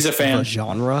loves the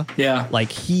genre. Yeah.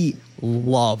 Like, he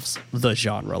loves the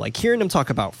genre. Like, hearing him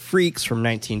talk about Freaks from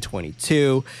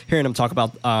 1922, hearing him talk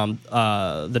about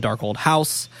The Dark Old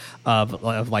House of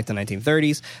like the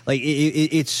 1930s. Like,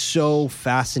 it's so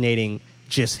fascinating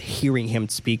just hearing him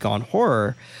speak on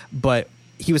horror. But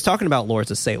he was talking about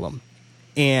Lords of Salem.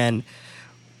 And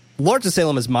Lords of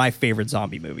Salem is my favorite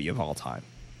zombie movie of all time.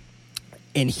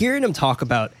 And hearing him talk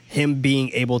about him being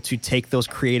able to take those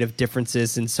creative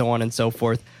differences and so on and so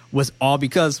forth was all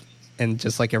because and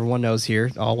just like everyone knows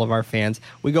here, all of our fans,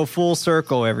 we go full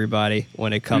circle, everybody,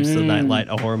 when it comes to Nightlight,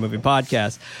 a horror movie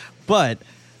podcast. But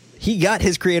he got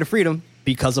his creative freedom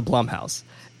because of Blumhouse.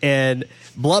 And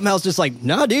Blumhouse just like,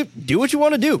 nah, dude, do what you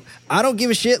want to do. I don't give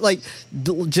a shit. Like,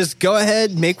 just go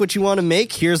ahead, make what you want to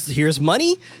make. Here's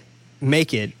money,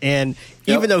 make it. And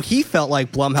even though he felt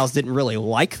like Blumhouse didn't really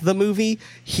like the movie,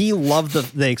 he loved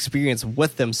the experience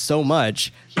with them so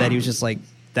much that he was just like,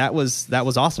 that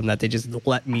was awesome that they just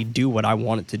let me do what I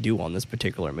wanted to do on this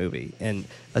particular movie. And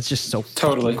that's just so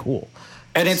fucking cool.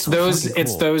 And it's so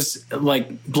those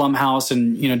like Blumhouse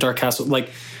and Dark Castle, like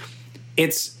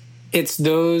it's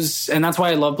those, and that's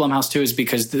why I love Blumhouse too, is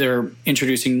because they're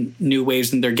introducing new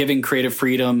waves and they're giving creative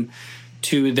freedom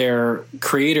to their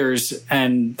creators,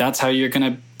 and that's how you're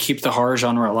going to keep the horror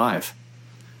genre alive.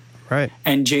 Right.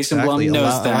 And Jason Blum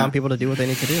knows that. Allowing people to do what they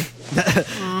need to do.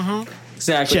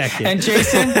 Exactly. And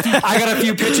Jason, I got a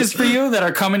few pitches for you that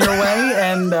are coming your way,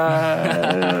 and you're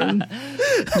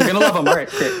going to love them. All right,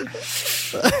 great.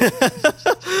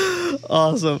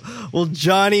 Awesome. Well,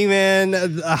 Johnny, man,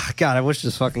 God, I wish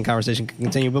this fucking conversation could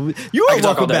continue, but you are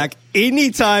welcome back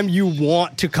anytime you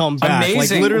want to come back.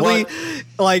 Amazing. Like, literally,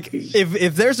 like,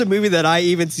 if there's a movie that I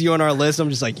even see on our list, I'm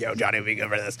just like, yo, Johnny will be good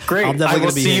for this. Great. I will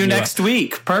see you next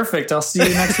week. Perfect. I'll see you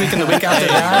next week and the week after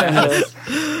that.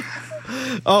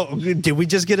 Oh, did we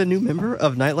just get a new member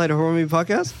of Nightlight, a horror movie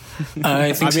podcast?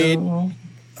 I think so.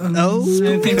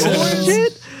 I think so.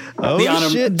 Shit.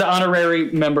 The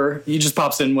honorary member. He just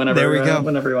pops in whenever. There we go.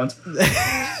 Whenever he wants.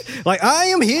 Like, I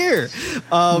am here.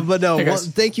 But no,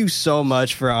 thank you so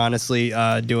much for honestly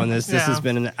doing this. This has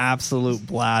been an absolute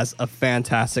blast, a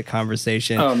fantastic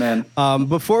conversation. Oh, man.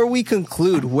 Before we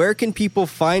conclude, where can people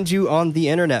find you on the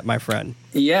internet, my friend?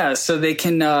 Yeah, so they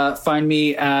can find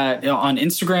me on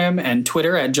Instagram and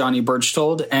Twitter at Johnny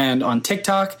Berchtold, and on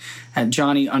TikTok at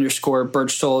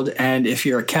Johnny_Berchtold. And if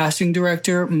you're a casting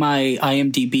director, my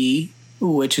IMDb,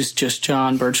 which is just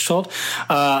John Berchtold.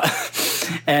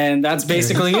 And that's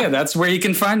basically it. That's where you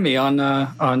can find me on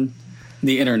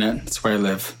the internet. That's where I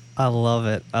live. I love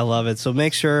it. I love it. So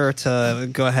make sure to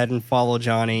go ahead and follow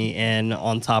Johnny. And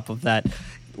on top of that,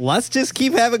 let's just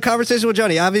keep having conversation with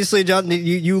Johnny. Obviously, John,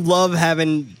 you love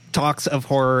having talks of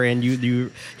horror, and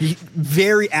you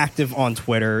very active on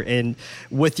Twitter, and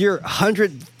with your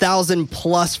 100,000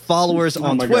 plus followers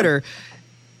on Twitter,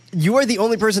 you are the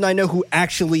only person I know who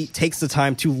actually takes the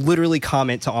time to literally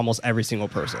comment to almost every single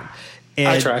person. And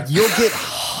I try. You'll get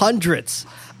hundreds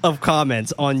of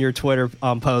comments on your Twitter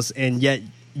posts, and yet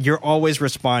you're always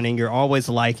responding, you're always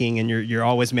liking, and you're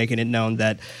always making it known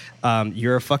that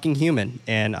you're a fucking human,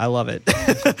 and I love it.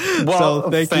 Well,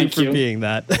 so thank you for being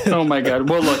that. Oh my God.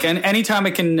 Well, look, and anytime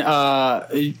I can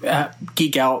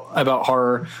geek out about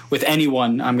horror with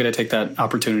anyone, I'm going to take that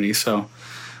opportunity. So,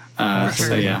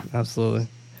 so yeah. Absolutely.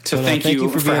 So thank you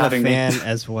for being having a fan me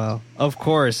as well. Of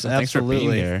course, absolutely. Thanks for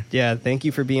being here. Yeah, thank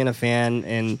you for being a fan,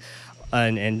 and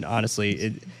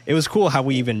honestly, it was cool how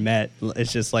we even met.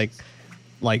 It's just like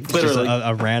just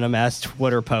a random ass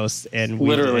Twitter post, and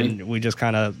we just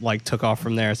kind of like took off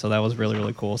from there. So that was really,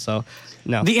 really cool. So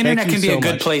no, the internet can be a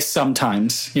good place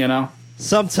sometimes,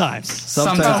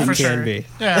 Sometimes it can be.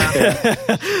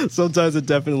 Yeah. Sometimes it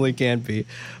definitely can be.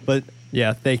 But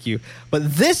yeah, thank you.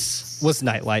 But this was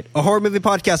Nightlight, a horror movie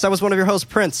podcast. I was one of your hosts,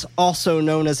 Prince, also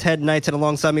known as Head Knights, and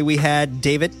alongside me we had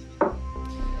David.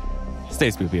 Stay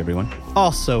spoopy, everyone.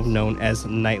 Also known as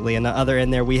Nightly, and the other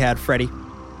end there we had Freddie.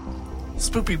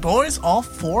 Spoopy boys, all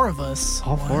four of us.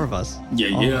 All four of us.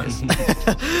 Yeah.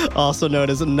 Also known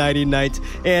as Nighty Night.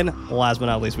 And last but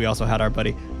not least, we also had our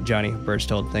buddy Johnny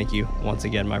Berchtold. Thank you once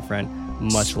again, my friend.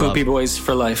 Much love. Spoopy boys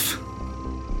for life.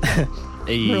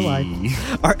 For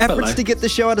life. Our efforts to get the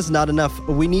show out is not enough.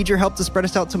 We need your help to spread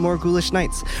us out to more ghoulish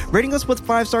nights. Rating us with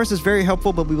 5 stars is very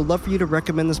helpful, but we would love for you to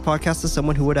recommend this podcast to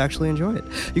someone who would actually enjoy it.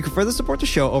 You can further support the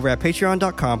show over at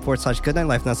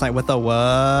patreon.com/goodnightlife. That's night with a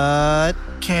what?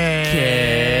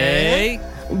 Okay.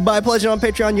 By pledging on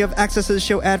Patreon, you have access to the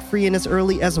show ad-free and as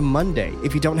early as Monday.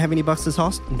 If you don't have any bucks to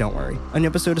toss, don't worry. An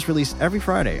episode is released every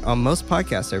Friday on most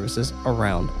podcast services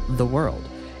around the world.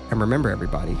 And remember,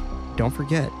 everybody, don't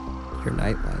forget your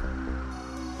nightlight.